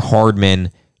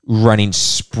Hardman running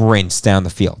sprints down the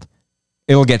field.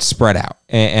 It'll get spread out.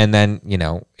 And then,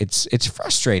 it's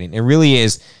frustrating. It really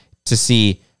is to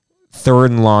see 3rd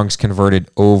and longs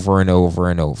converted over and over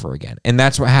and over again. And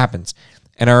that's what happens.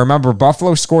 And I remember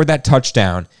Buffalo scored that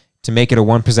touchdown to make it a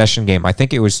 1-possession game. I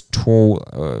think it was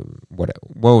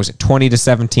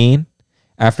 20-17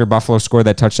 after Buffalo scored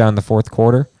that touchdown in the 4th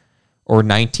quarter, or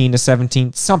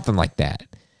 19-17, something like that.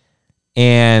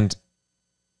 It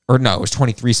was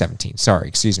 23-17. Sorry,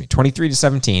 excuse me,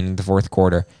 23-17 in the 4th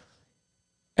quarter,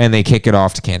 and they kick it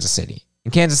off to Kansas City.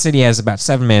 And Kansas City has about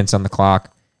 7 minutes on the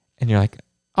clock, and you're like,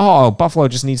 oh, Buffalo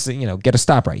just needs to, get a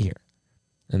stop right here,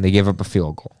 and they give up a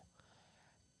field goal.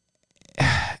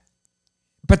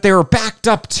 But they were backed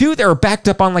up too. They were backed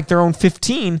up on like their own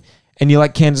 15, and you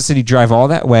let Kansas City drive all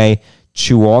that way,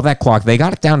 chew all that clock. They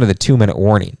got it down to the 2-minute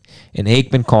warning, and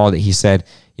Aikman called it. He said,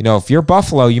 if you're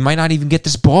Buffalo, you might not even get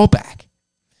this ball back.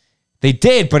 They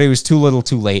did, but it was too little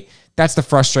too late. That's the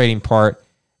frustrating part.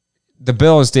 The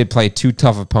Bills did play 2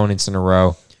 tough opponents in a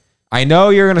row. I know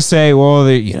you're going to say, well,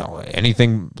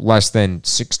 anything less than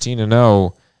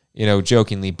 16-0,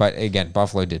 jokingly, but again,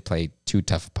 Buffalo did play 2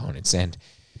 tough opponents, and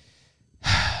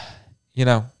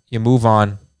you move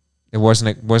on. It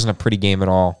wasn't a pretty game at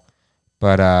all,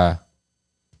 but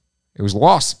it was a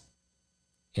loss,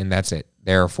 and that's it.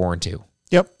 They're 4-2.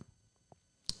 Yep.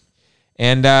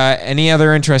 And any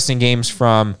other interesting games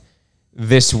from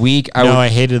this week? I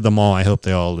hated them all. I hope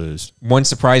they all lose. One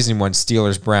surprising one,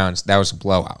 Steelers-Browns. That was a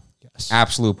blowout. Yes.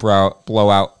 Absolute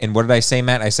blowout. And what did I say,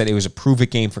 Matt? I said it was a prove-it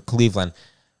game for Cleveland.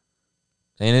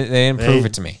 They didn't prove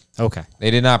it to me. Okay. They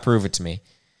did not prove it to me.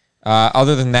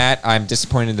 Other than that, I'm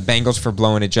disappointed in the Bengals for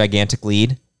blowing a gigantic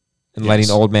lead and letting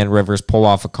Old Man Rivers pull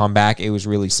off a comeback. It was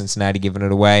really Cincinnati giving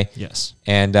it away. Yes.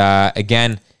 And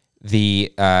again,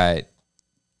 the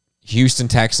Houston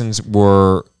Texans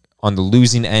were on the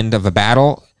losing end of a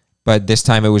battle, but this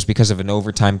time it was because of an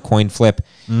overtime coin flip.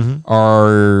 Mm-hmm.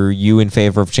 Are you in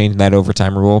favor of changing that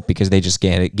overtime rule? Because they just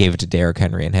gave it to Derrick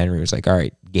Henry, and Henry was like, all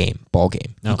right, ball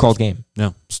game. No, you called game.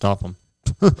 No, stop them.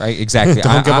 Right, exactly.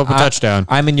 Don't give up a touchdown.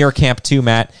 I'm in your camp too,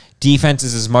 Matt. Defense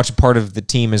is as much a part of the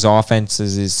team as offense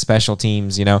is special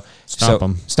teams, Stop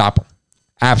them. Stop them.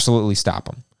 Absolutely stop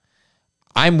them.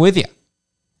 I'm with you.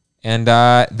 And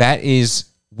that is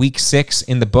week 6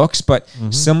 in the books. But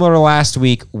similar to last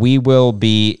week, we will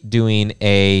be doing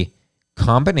a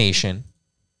combination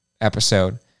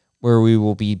episode where we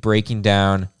will be breaking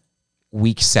down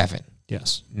week 7.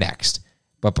 Yes. Next.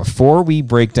 But before we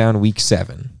break down week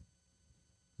 7...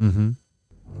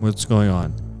 What's going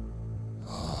on?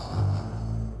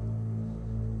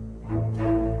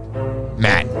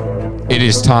 Matt, it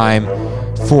is time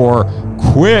for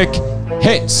quick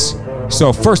hits.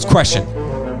 So first question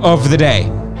of the day.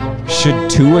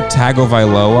 Should Tua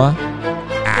Tagovailoa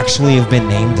actually have been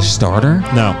named the starter?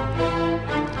 No.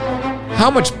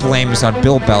 How much blame is on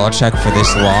Bill Belichick for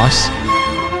this loss?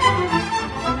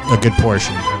 A good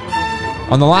portion.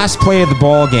 On the last play of the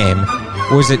ball game,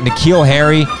 was it N'Keal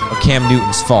Harry or Cam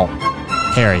Newton's fault?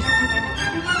 Harry.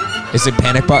 Is it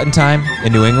panic button time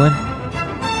in New England?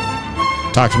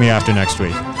 Talk to me after next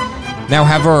week. Now,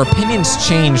 have our opinions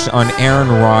changed on Aaron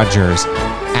Rodgers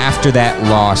after that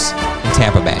loss in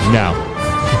Tampa Bay? No.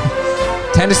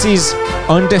 Tennessee's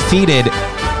undefeated.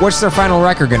 What's their final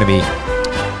record going to be?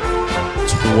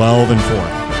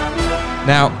 12-4.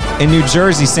 Now, in New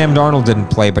Jersey, Sam Darnold didn't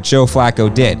play, but Joe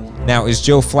Flacco did. Now, is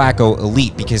Joe Flacco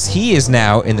elite? Because he is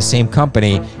now in the same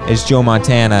company as Joe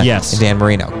Montana Yes. and Dan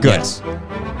Marino. Good. Yes.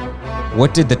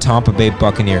 What did the Tampa Bay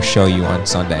Buccaneers show you on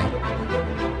Sunday?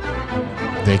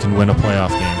 They can win a playoff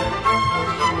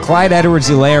game. Clyde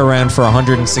Edwards-Helaire ran for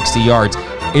 160 yards.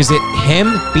 Is it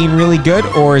him being really good,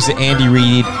 or is it Andy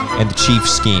Reid and the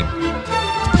Chiefs scheme?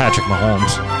 Patrick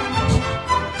Mahomes.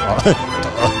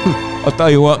 I'll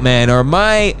tell you what, man. Are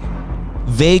my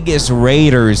Vegas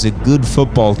Raiders a good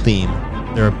football team?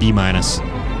 They're a B-.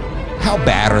 How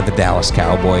bad are the Dallas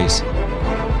Cowboys?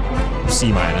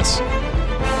 C-.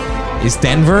 Is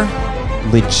Denver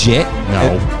legit?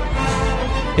 No.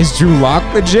 Is Drew Lock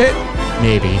legit?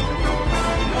 Maybe.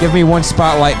 Give me one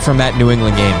spotlight from that New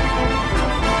England game.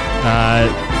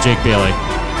 Jake Bailey.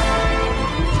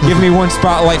 Give me one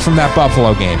spotlight from that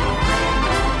Buffalo game.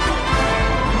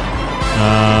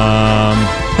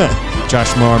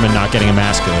 Josh Norman not getting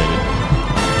emasculated.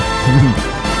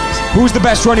 Who's the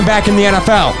best running back in the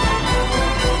NFL?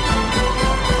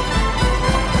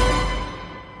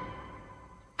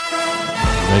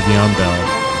 Le'Veon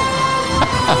Bell.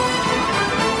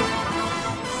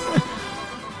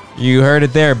 You heard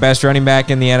it there. Best running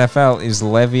back in the NFL is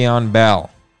Le'Veon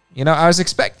Bell. You know, I was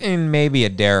expecting maybe a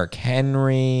Derrick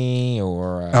Henry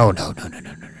or... Oh, no.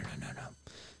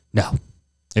 No.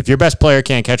 If your best player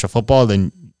can't catch a football,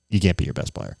 then you can't be your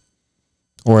best player.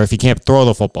 Or if you can't throw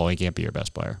the football, he can't be your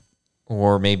best player.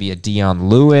 Or maybe a Deion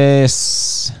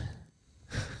Lewis.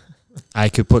 I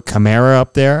could put Kamara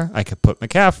up there. I could put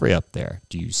McCaffrey up there.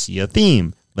 Do you see a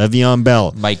theme? Le'Veon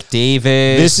Bell. Mike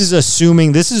Davis. This is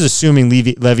assuming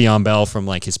Le'Veon Bell from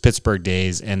like his Pittsburgh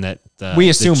days, and that We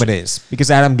assume it is, because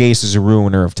Adam Gase is a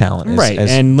ruiner of talent. Right.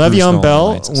 And Le'Veon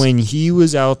Bell, when he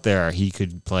was out there, he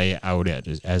could play out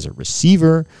as a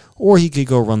receiver, or he could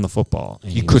go run the football.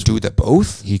 And You could do the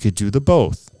both? He could do the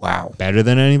both. Wow. Better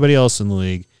than anybody else in the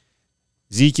league.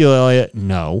 Ezekiel Elliott,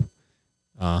 no.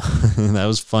 That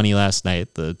was funny last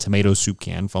night. The tomato soup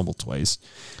can fumbled twice.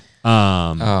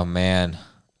 Oh, man.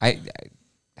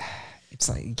 It's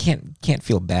like you can't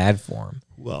feel bad for him.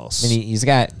 Who else? I mean,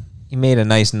 he made a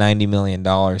nice $90 million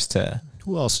to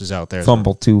Who else is out there?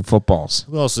 fumble 2 footballs.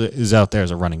 Who else is out there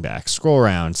as a running back? Scroll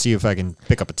around, see if I can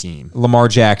pick up a team. Lamar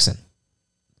Jackson.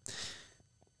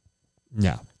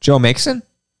 No. Joe Mixon?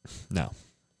 No.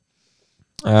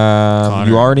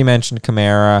 You already mentioned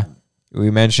Kamara.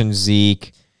 We mentioned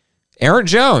Zeke. Aaron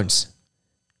Jones.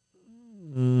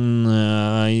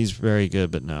 No, he's very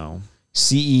good, but no.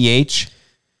 CEH.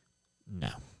 No.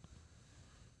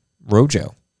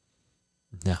 Rojo.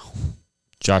 No.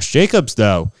 Josh Jacobs,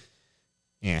 though.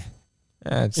 Yeah.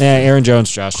 It's Aaron Jones,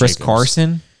 Josh Chris Jacobs.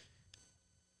 Carson.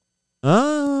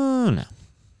 Oh, no.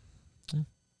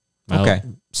 Well, Okay.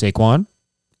 Saquon?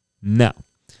 No.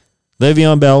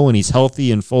 Le'Veon Bell, when he's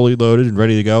healthy and fully loaded and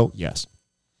ready to go, yes.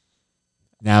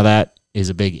 Now that is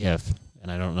a big if,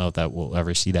 and I don't know if that we'll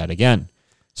ever see that again.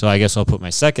 So I guess I'll put my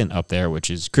second up there,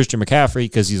 which is Christian McCaffrey,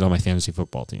 because he's on my fantasy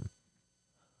football team.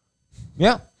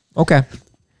 Yeah. Okay.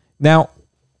 Now,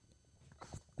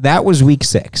 that was week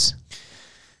 6.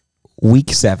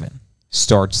 Week 7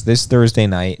 starts this Thursday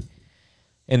night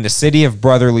in the city of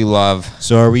brotherly love.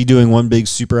 So are we doing one big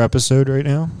super episode right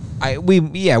now? We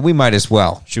might as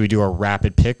well. Should we do our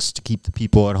rapid picks to keep the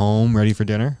people at home ready for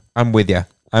dinner? I'm with you.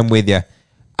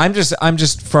 I'm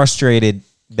just frustrated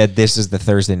that this is the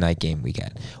Thursday night game we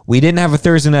get. We didn't have a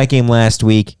Thursday night game last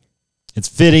week. It's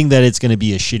fitting that it's going to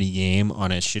be a shitty game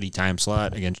on a shitty time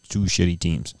slot against 2 shitty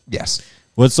teams. Yes.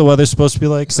 What's the weather supposed to be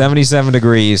like? 77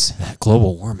 degrees.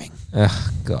 Global warming.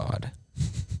 Ugh, God.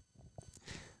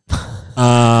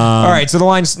 All right, so the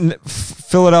line's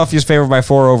Philadelphia's favored by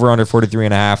 4 over under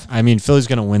 43.5. I mean, Philly's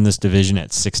going to win this division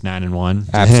at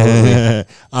 6-9-1.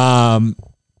 Absolutely.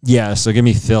 Yeah, so give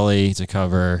me Philly to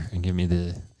cover and give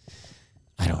me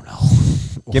I don't know.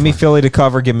 Give me Philly to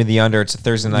cover. Give me the under. It's a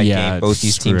Thursday night Yeah, game. Both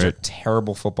these screw teams are it.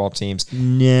 terrible football teams.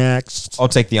 Next. I'll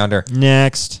take the under.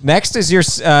 Next. Next is your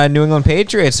New England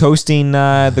Patriots hosting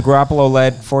the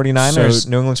Garoppolo-led 49ers. So-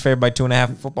 New England's favored by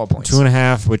 2.5 football points.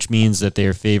 2.5, which means that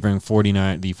they're favoring the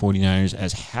 49ers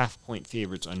as half-point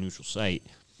favorites on neutral site.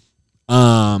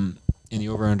 And the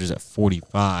over-under is at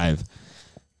 45.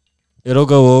 It'll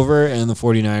go over, and the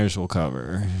 49ers will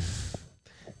cover.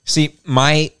 See,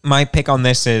 my pick on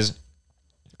this is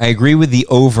I agree with the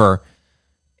over,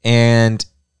 and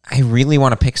I really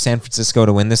want to pick San Francisco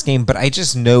to win this game, but I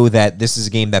just know that this is a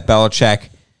game that Belichick,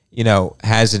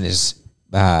 has in his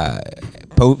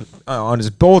on his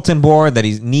bulletin board that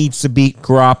he needs to beat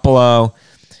Garoppolo,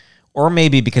 or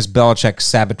maybe because Belichick's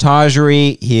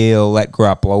sabotagery, he'll let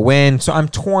Garoppolo win. So I'm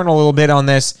torn a little bit on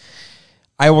this.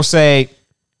 I will say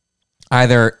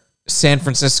either San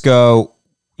Francisco,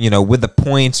 with the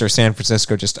points, or San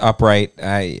Francisco just upright.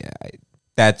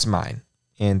 That's mine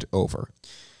and over.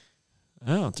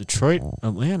 Oh, Detroit,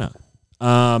 Atlanta.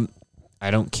 I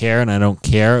don't care, and I don't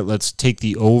care. Let's take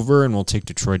the over, and we'll take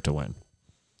Detroit to win.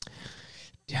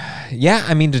 Yeah,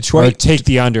 I mean Or Detroit. take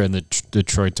the under and the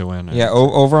Detroit to win. Yeah,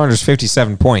 over under is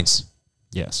 57 points.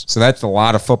 Yes. So that's a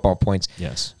lot of football points.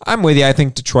 Yes. I'm with you. I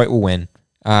think Detroit will win.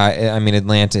 I mean,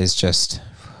 Atlanta is just,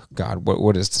 God,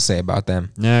 what is to say about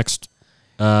them? Next,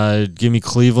 give me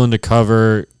Cleveland to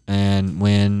cover and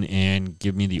win, and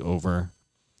give me the over.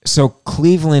 So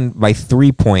Cleveland by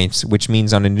 3 points, which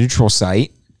means on a neutral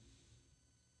site,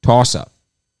 toss up.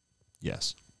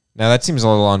 Yes. Now that seems a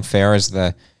little unfair, as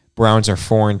the Browns are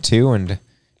 4-2 and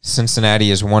Cincinnati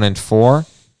is 1-4.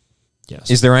 Yes.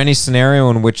 Is there any scenario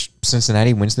in which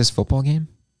Cincinnati wins this football game?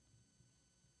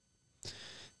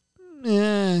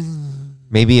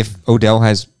 Maybe if Odell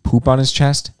has poop on his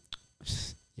chest?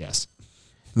 Yes.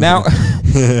 Now,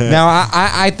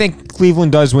 I think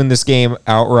Cleveland does win this game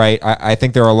outright. I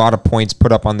think there are a lot of points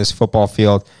put up on this football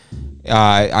field.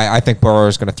 I think Burrow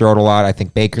is going to throw it a lot. I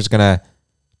think Baker's going to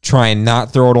try and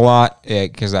not throw it a lot,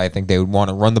 because I think they would want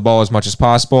to run the ball as much as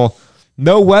possible.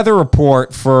 No weather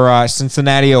report for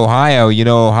Cincinnati, Ohio.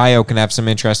 Ohio can have some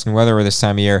interesting weather this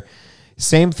time of year.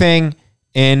 Same thing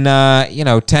in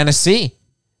Tennessee.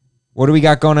 What do we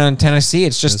got going on in Tennessee?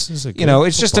 It's just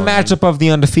it's just a matchup of the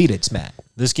undefeateds, Matt.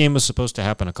 This game was supposed to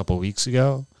happen a couple weeks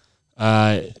ago.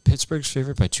 Pittsburgh's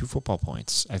favored by 2 football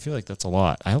points. I feel like that's a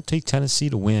lot. I'll take Tennessee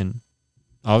to win.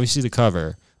 Obviously, the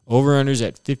cover. Over-under's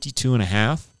at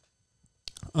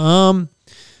 52.5.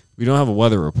 We don't have a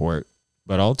weather report,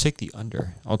 but I'll take the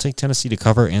under. I'll take Tennessee to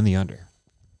cover and the under.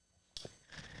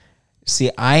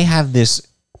 See, I have this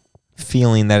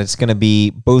feeling that it's going to be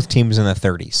both teams in the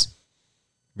 30s.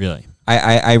 Really?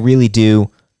 I really do.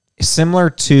 Similar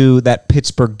to that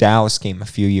Pittsburgh-Dallas game a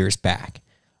few years back,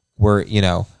 where,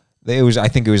 I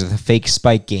think it was the fake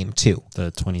spike game too.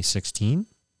 The 2016?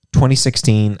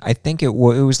 2016. I think it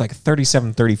was like a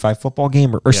 37-35 football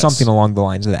game or Yes. something along the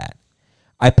lines of that.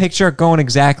 I picture it going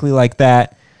exactly like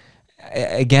that.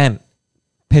 Again,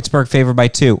 Pittsburgh favored by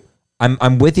 2.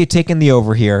 I'm with you taking the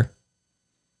over here.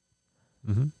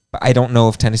 Mm-hmm. But I don't know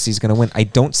if Tennessee's going to win. I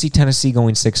don't see Tennessee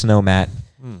going 6-0, Matt.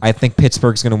 I think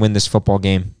Pittsburgh's going to win this football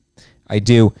game. I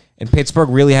do. And Pittsburgh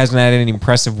really hasn't had any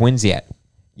impressive wins yet.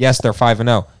 Yes, they're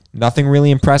 5-0. Nothing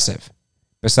really impressive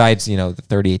besides, the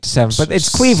 38-7. But it's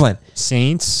Cleveland.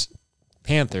 Saints,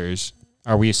 Panthers.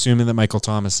 Are we assuming that Michael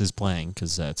Thomas is playing?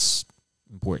 Because that's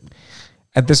important.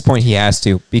 At this point, he has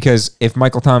to. Because if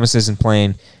Michael Thomas isn't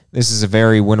playing, this is a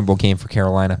very winnable game for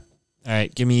Carolina. All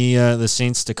right, give me the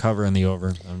Saints to cover and the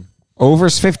over.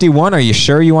 Over's 51. Are you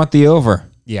sure you want the over?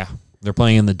 Yeah, they're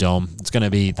playing in the Dome. It's going to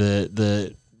be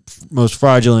the most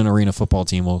fraudulent arena football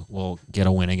team will get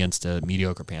a win against a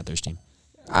mediocre Panthers team.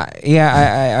 So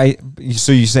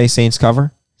you say Saints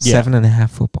cover? Yeah. 7.5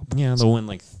 football points. Yeah, they'll win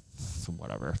 31-21.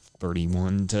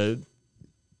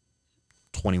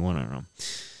 I don't know.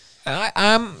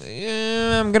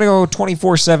 I'm gonna go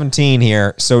 24-17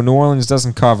 here. So New Orleans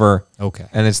doesn't cover. Okay.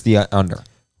 And it's the under.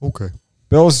 Okay.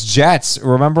 Bills Jets.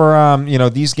 Remember,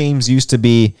 these games used to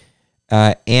be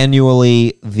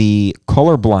annually the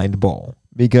colorblind bowl,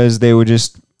 because they would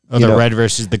just the red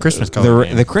versus the Christmas color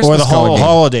game. the Christmas or the color game.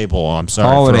 holiday bowl. I'm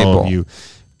sorry Holiday for all bowl. of you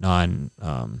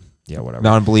whatever.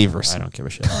 Non-believers. I don't give a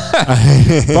shit.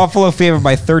 Buffalo favored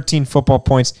by 13 football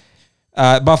points.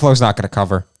 Buffalo's not going to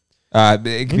cover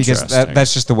because Interesting.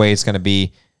 that's just the way it's going to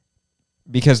be.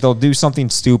 Because they'll do something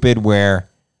stupid where,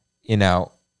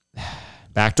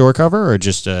 Backdoor cover or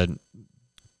just a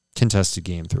contested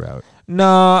game throughout?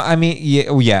 No, I mean,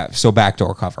 yeah. So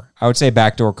backdoor cover. I would say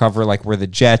backdoor cover, like where the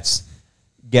Jets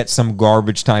get some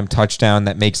garbage time touchdown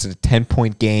that makes it a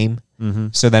 10-point game. Mm-hmm.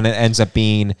 So then it ends up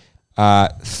being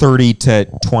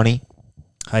 30-20.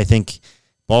 I think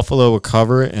Buffalo will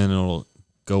cover it and it'll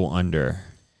go under.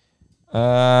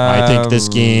 I think this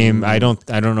game. I don't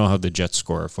know how the Jets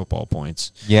score football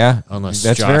points. Yeah, Unless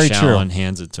that's Josh very true. Allen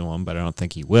hands it to him, but I don't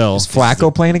think he will. Is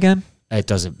Flacco playing again? It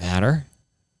doesn't matter.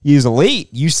 He's elite.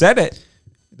 You said it.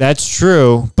 That's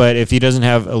true, but if he doesn't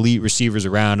have elite receivers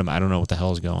around him, I don't know what the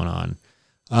hell is going on.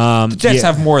 The Jets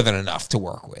have more than enough to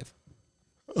work with.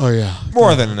 Oh yeah,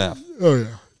 More than enough. oh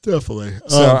yeah, definitely.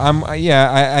 So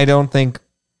I don't think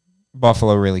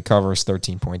Buffalo really covers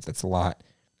 13 points. That's a lot.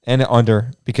 And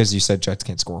under, because you said Jets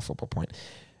can't score a football point.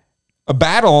 A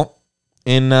battle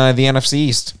in the NFC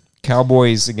East.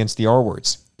 Cowboys against the R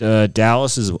words.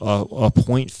 Dallas is a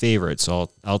point favorite, so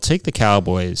I'll take the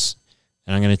Cowboys,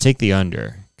 and I'm going to take the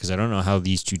under because I don't know how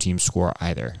these two teams score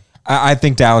either. I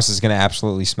think Dallas is going to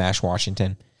absolutely smash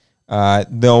Washington.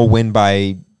 They'll win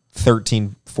by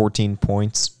 13, 14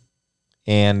 points,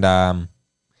 and I'm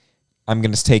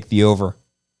going to take the over.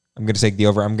 I'm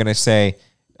going to say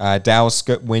Dallas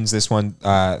wins this one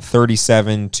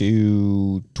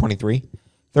 37-23.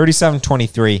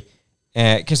 37-23.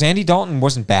 Because Andy Dalton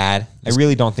wasn't bad. I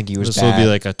really don't think he was This bad. will be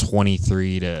like a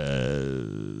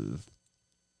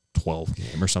 23-12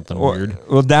 game or something weird.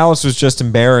 Well, Dallas was just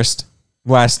embarrassed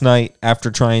last night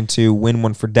after trying to win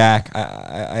one for Dak.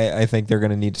 I think they're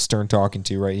going to need a stern talking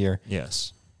to right here.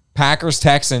 Yes. Packers,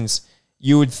 Texans.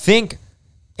 You would think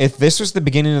if this was the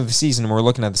beginning of the season and we're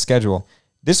looking at the schedule,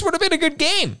 this would have been a good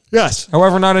game. Yes.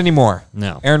 However, not anymore.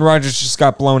 No. Aaron Rodgers just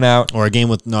got blown out. Or a game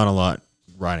with not a lot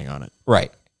riding on it.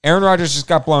 Right. Aaron Rodgers just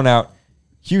got blown out.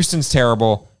 Houston's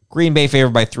terrible. Green Bay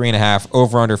favored by 3.5.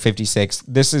 Over under 56.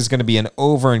 This is going to be an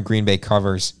over and Green Bay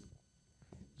covers.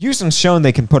 Houston's shown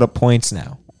they can put up points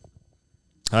now.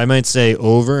 I might say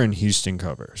over and Houston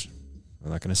covers.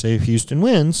 I'm not going to say if Houston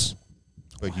wins,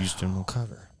 but Houston will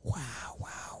cover. Wow.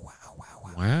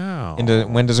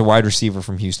 And when does a wide receiver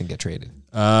from Houston get traded?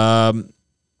 Well,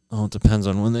 it depends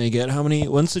on when they get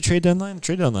when's the trade deadline? The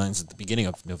trade deadline's at the beginning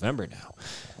of November now.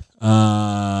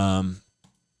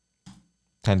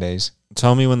 10 days.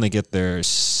 Tell me when they get their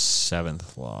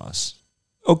 7th loss.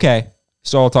 Okay.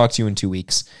 So I'll talk to you in 2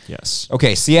 weeks. Yes.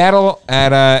 Okay, Seattle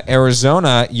at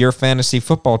Arizona, your fantasy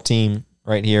football team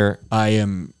right here. I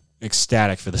am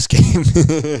ecstatic for this game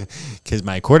because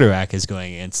my quarterback is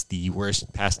going against the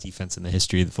worst pass defense in the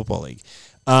history of the football league.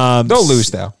 They'll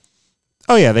lose, though.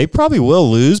 Oh, yeah, they probably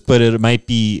will lose, but it might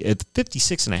be at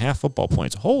 56.5 football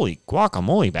points. Holy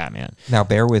guacamole, Batman. Now,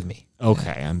 bear with me.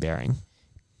 Okay, I'm bearing.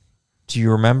 Do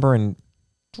you remember in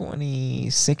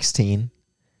 2016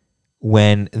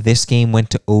 when this game went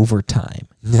to overtime?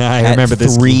 I remember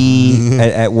this game.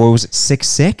 at what was it,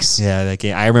 6-6? Yeah, that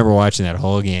game. I remember watching that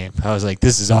whole game. I was like,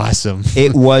 this is awesome.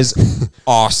 It was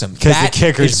awesome. Because the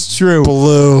kickers is true.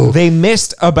 blew. They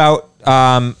missed about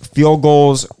field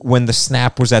goals when the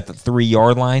snap was at the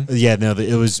 3-yard line. Yeah, no,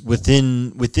 it was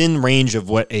within range of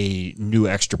what a new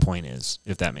extra point is,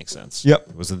 if that makes sense. Yep.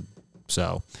 It was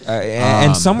so.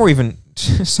 And some were even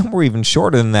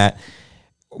shorter than that.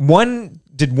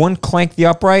 Did one clank the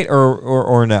upright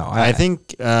or no? I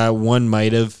think one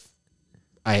might have.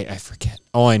 I forget.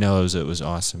 All I know is it was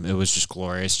awesome. It was just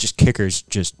glorious. Just kickers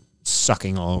just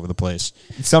sucking all over the place.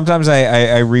 Sometimes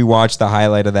I rewatch the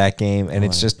highlight of that game, and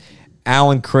it's just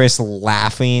Al and Chris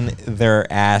laughing their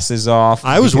asses off.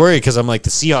 I was worried because I'm like,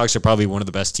 the Seahawks are probably one of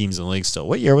the best teams in the league still.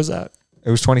 What year was that? It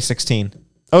was 2016.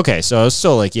 Okay, so I was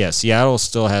still like, yeah, Seattle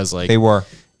still has like. They were.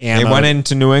 They went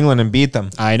into New England and beat them.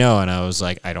 I know, and I was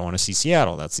like, I don't want to see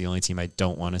Seattle. That's the only team I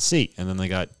don't want to see. And then they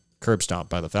got curb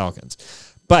stomped by the Falcons.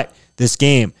 But this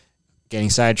game, getting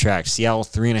sidetracked, Seattle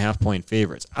 3.5-point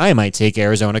favorites. I might take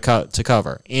Arizona to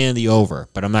cover and the over,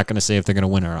 but I'm not going to say if they're going to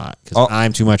win or not because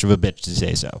I'm too much of a bitch to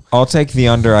say so. I'll take the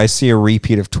under. I see a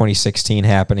repeat of 2016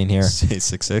 happening here. Say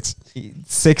 6-6.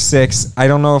 6-6. I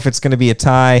don't know if it's going to be a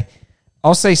tie.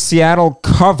 I'll say Seattle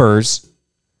covers,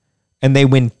 and they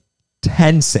win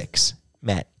 10-6,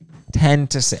 Matt.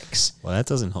 10-6. Well, that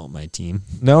doesn't help my team.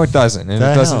 No, it doesn't. And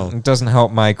The it hell? doesn't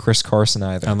help my Chris Carson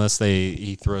either. Unless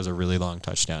he throws a really long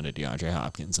touchdown to DeAndre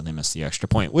Hopkins and they miss the extra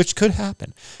point, which could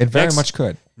happen. It very much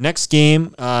could. Next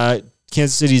game,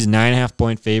 Kansas City's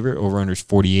 9.5-point favorite. Over-under's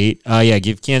 48. Yeah,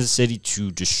 give Kansas City to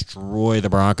destroy the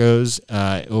Broncos.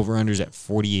 Over-under's at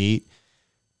 48.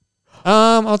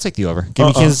 I'll take the over. Give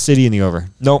me Kansas City in the over.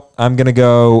 Nope. I'm going to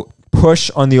go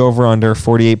push on the over-under,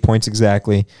 48 points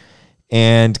exactly.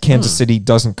 And Kansas City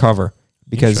doesn't cover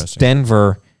because Interesting.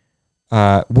 Denver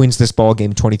wins this ball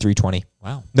game 23-20.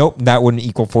 Wow. Nope, that wouldn't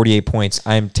equal 48 points.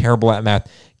 I'm terrible at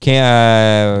math.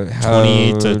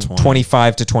 28 to 20.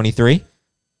 25 to 23.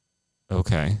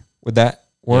 Okay. Would that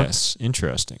work? Yes.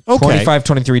 Interesting. Okay.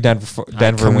 25-23 Denver I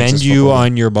wins commend this you football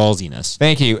game. on your ballsiness.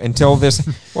 Thank you. Until this,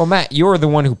 well, Matt, you were the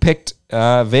one who picked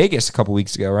Vegas a couple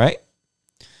weeks ago, right?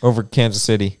 Over Kansas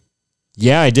City.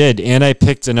 Yeah, I did, and I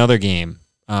picked another game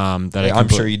that I'm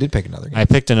sure you did pick another game. I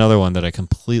picked another one that I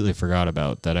completely forgot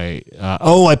about. I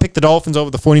picked the Dolphins over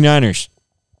the 49ers.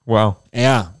 Wow.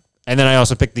 Yeah. And then I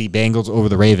also picked the Bengals over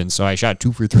the Ravens, so I shot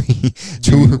 2 for 3.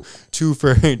 two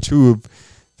for 2 of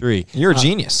 3. You're a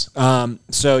genius.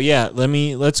 So yeah,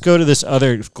 let's go to this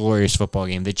other glorious football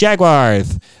game. The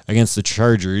Jaguars against the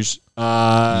Chargers.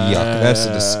 Yuck, that's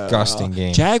a disgusting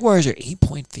game. Jaguars are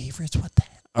 8-point favorites. What the hell?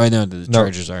 Oh, no, the No,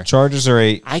 Chargers are. Chargers are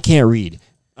 8. I can't read.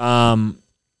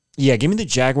 Yeah, give me the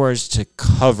Jaguars to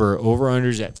cover.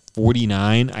 Over-unders at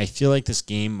 49. I feel like this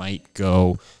game might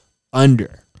go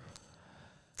under.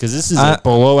 Because this is a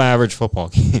below-average football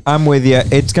game. I'm with you.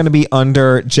 It's going to be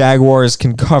under. Jaguars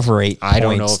can cover 8 points, I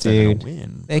don't know if they're going dude. to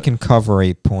win. They can cover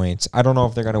 8 points. I don't know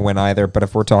if they're going to win either, but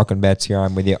if we're talking bets here,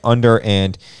 I'm with you. Under,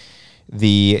 and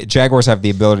the Jaguars have the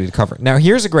ability to cover. Now,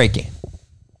 here's a great game.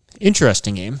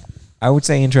 Interesting game. I would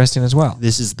say interesting as well.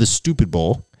 This is the Stupid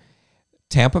Bowl.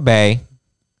 Tampa Bay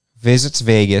visits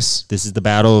Vegas This is the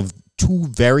battle of two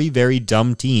very, very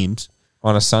dumb teams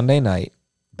on a Sunday night.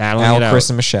 battling Al, it out. Chris,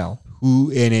 and Michelle.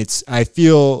 I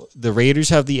feel the Raiders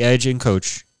have the edge in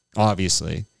coach,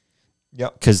 obviously,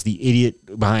 Yep. because the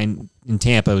idiot behind in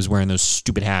Tampa was wearing those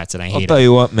stupid hats, and I I'll hate tell it.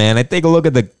 you what, man. I take a look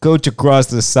at the coach across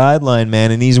the sideline,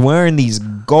 man, and he's wearing these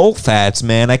golf hats,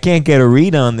 man. I can't get a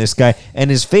read on this guy,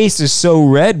 and his face is so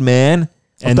red, man.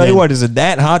 I'll tell you what, is it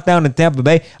that hot down in Tampa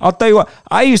Bay? I'll tell you what,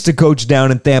 I used to coach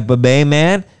down in Tampa Bay,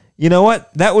 man. You know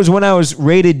what? That was when I was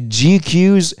rated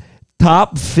GQ's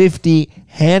top 50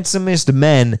 handsomest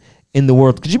men in the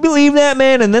world. Could you believe that,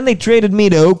 man? And then they traded me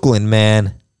to Oakland,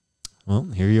 man. Well,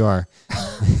 here you are.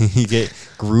 You get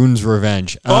Gruden's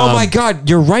revenge. Oh, my God.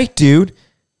 You're right, dude.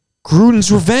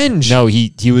 Gruden's revenge. No,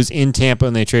 he was in Tampa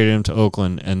and they traded him to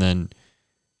Oakland, and then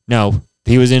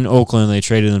he was in Oakland and they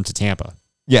traded him to Tampa,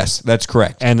 Yes, that's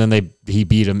correct. and then he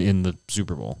beat him in the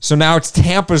Super Bowl. So now it's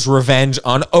Tampa's revenge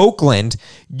on Oakland.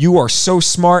 You are so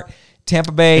smart.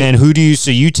 Tampa Bay. And who do you?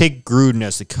 So you take Gruden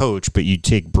as the coach, but you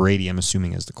take Brady, I'm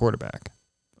assuming, as the quarterback,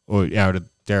 or out of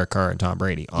Derek Carr and Tom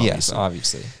Brady. yes,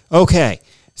 Obviously. obviously. Okay,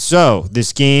 so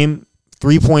this game,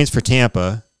 3 points for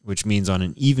Tampa, which means on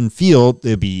an even field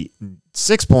there'd be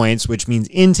 6 points, which means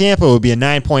in Tampa it would be a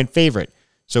 9-point favorite.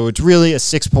 So it's really a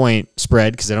 6-point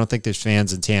spread because I don't think there's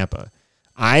fans in Tampa.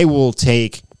 I will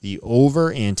take the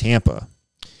over in Tampa.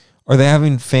 Are they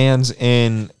having fans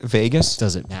in Vegas?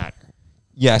 Doesn't matter.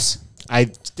 Yes.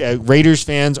 Raiders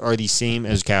fans are the same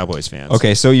as Cowboys fans.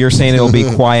 Okay, so you're saying it'll be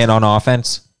quiet on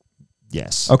offense?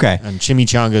 Yes. Okay. And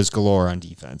chimichangas galore on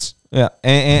defense. Yeah,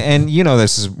 and you know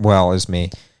this as well as me.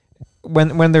 When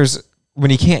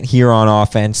you can't hear on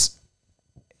offense,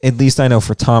 at least I know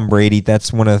for Tom Brady,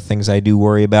 that's one of the things I do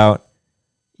worry about.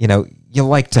 You know, you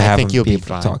like to have him be able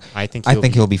to talk. I think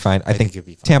he'll be fine. I think he'll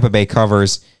be fine. Tampa Bay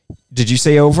covers. Did you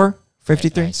say over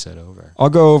 53? I said over. I'll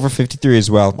go over 53 as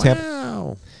well.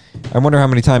 Wow. I wonder how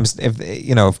many times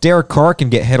if Derek Carr can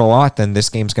get hit a lot, then this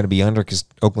game's going to be under because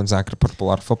Oakland's not going to put up a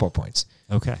lot of football points.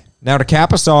 Okay. Now to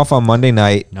cap us off on Monday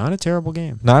night, Not a terrible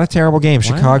game. not a terrible game.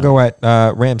 Wow. Chicago at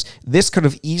Rams. This could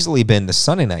have easily been the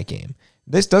Sunday night game.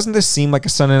 Doesn't this seem like a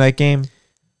Sunday night game?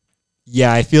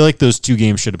 Yeah, I feel like those two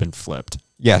games should have been flipped.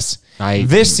 Yes. I-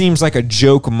 This seems like a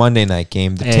joke Monday night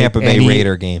game, the Tampa Bay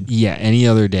Raider game. Yeah, any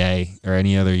other day or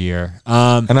any other year.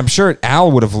 And I'm sure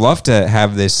Al would have loved to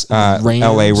have this Rams.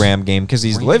 LA Ram game because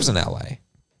he lives in LA.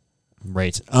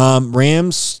 Right.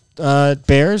 Rams,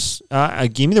 Bears.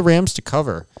 Give me the Rams to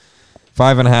cover.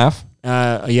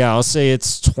 5.5. Yeah, I'll say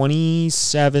it's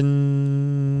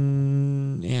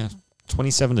 27. Yeah,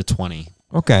 27 to 20.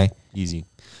 Okay. Easy.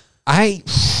 I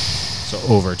So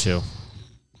over too.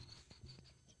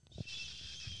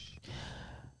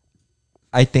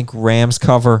 think Rams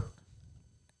cover,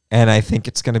 and I think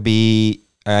it's going to be,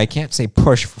 I can't say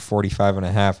push for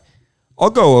 45.5. I'll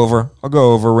go over.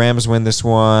 Rams win this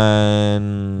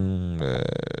one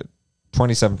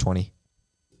 27-20.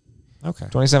 Okay.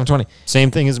 27-20. Same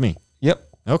thing as me. Yep.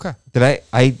 Okay. Did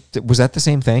I was that the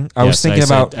same thing? I was Yes, thinking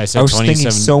I said I was thinking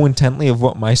 27 so intently of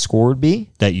what my score would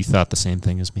be That you thought the same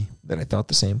thing as me. that I thought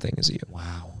the same thing as you.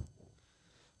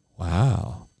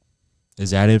 Wow.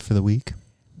 Is that it for the week?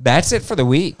 That's it for the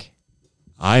week.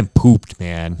 I'm pooped,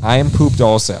 man. I am pooped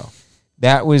also.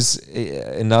 That was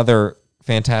another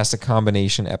fantastic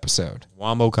combination episode.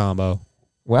 Wombo combo.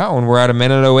 Wow, and we're at a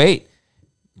minute 08.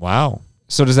 Wow.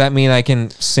 So does that mean I can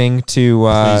sing to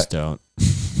Please don't.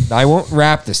 I won't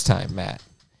rap this time, Matt.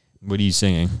 What are you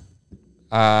singing?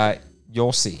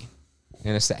 You'll see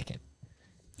in a second.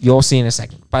 You'll see in a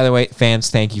second. By the way, fans,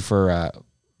 thank you for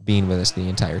being with us the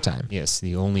entire time. Yes,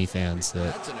 the only fans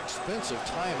that. That's an expensive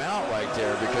timeout right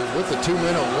there because with the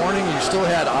 2-minute warning, you still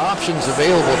had options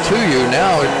available to you.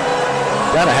 Now, you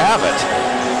got to have it.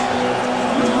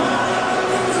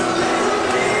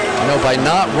 You know, by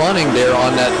not running there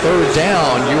on that third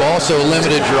down, you also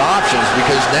limited your options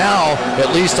because now,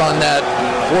 at least on that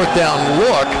fourth down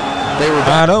look, they were.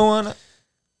 I don't want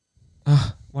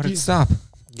to. Why did it stop?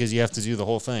 Because you have to do the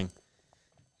whole thing.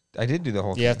 I did do the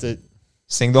whole thing. You have to.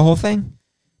 Sing the whole thing?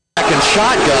 Back and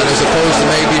shotgun as opposed to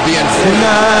maybe being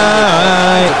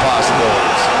Tonight.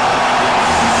 possibilities.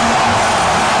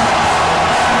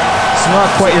 not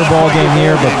quite your ball game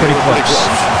here, but pretty close.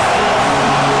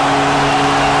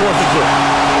 4th and 2.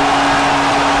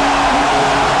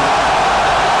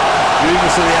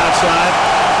 Reeves to the outside.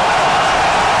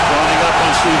 Running up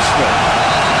on Steve Smith.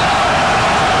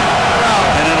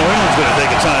 And then New England's going to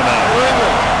take a timeout.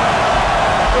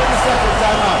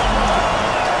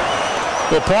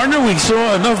 Well, partner, we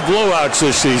saw enough blowouts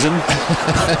this season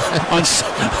on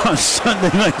Sunday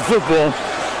Night Football.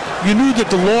 You knew that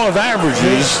the law of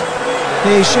averages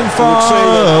Nation would far say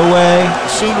that away.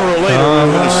 sooner or later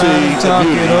we're going to see the Talk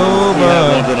beauty. it We over.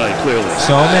 have one tonight, clearly.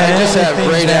 So I many just have things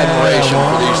great that admiration I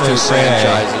for these wanna two say.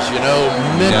 franchises. You know, I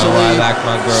mentally like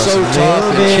my girls so a tough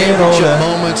little in bit championship older.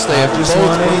 moments. They I have just both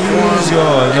wanna use performed your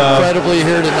love. incredibly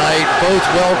here tonight. Both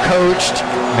well coached.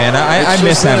 Man, I It's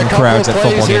miss just been having a couple crowds of at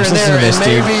football plays here games. and Listen to there, this, and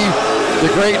dude. maybe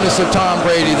the greatness of Tom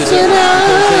Brady, the difference,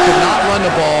 because they could not run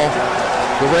the ball.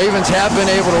 The Ravens have been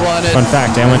able to run it. Fun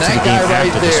fact, I went and to the that game guy right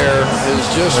after this there has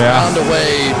just Yeah. found a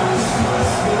way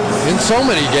in so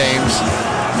many games.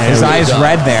 His And eyes done.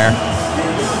 red there.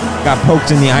 Got poked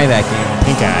in the eye that game.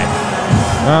 pink eye.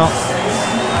 Well,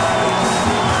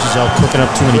 Giselle cooking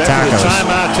up too many After the tacos.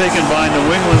 timeout taken by New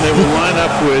England, they will line up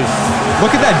with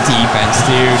look at that defense,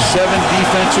 dude. 7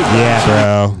 defensive Yeah, backs.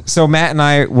 bro. So Matt and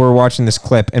I were watching this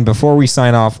clip, and before we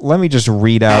sign off, let me just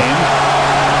read out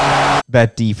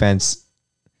that defense.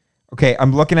 Okay,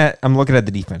 I'm looking at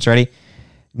the defense. Ready?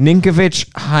 Ninkovich,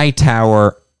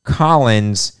 Hightower,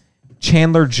 Collins,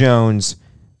 Chandler Jones,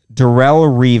 Darrell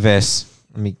Revis.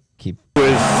 Let me keep.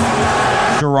 With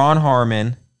Jaron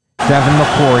Harmon, Devin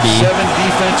McCourty. 7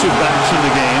 defensive backs in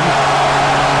the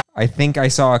game. I think I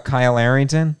saw a Kyle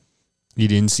Arrington. You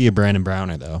didn't see a Brandon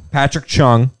Browner, though. Patrick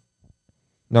Chung.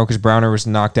 No, because Browner was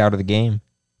knocked out of the game.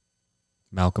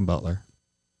 Malcolm Butler.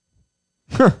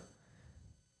 All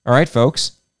right,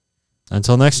 folks.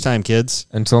 Until next time, kids.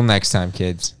 Until next time,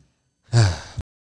 kids.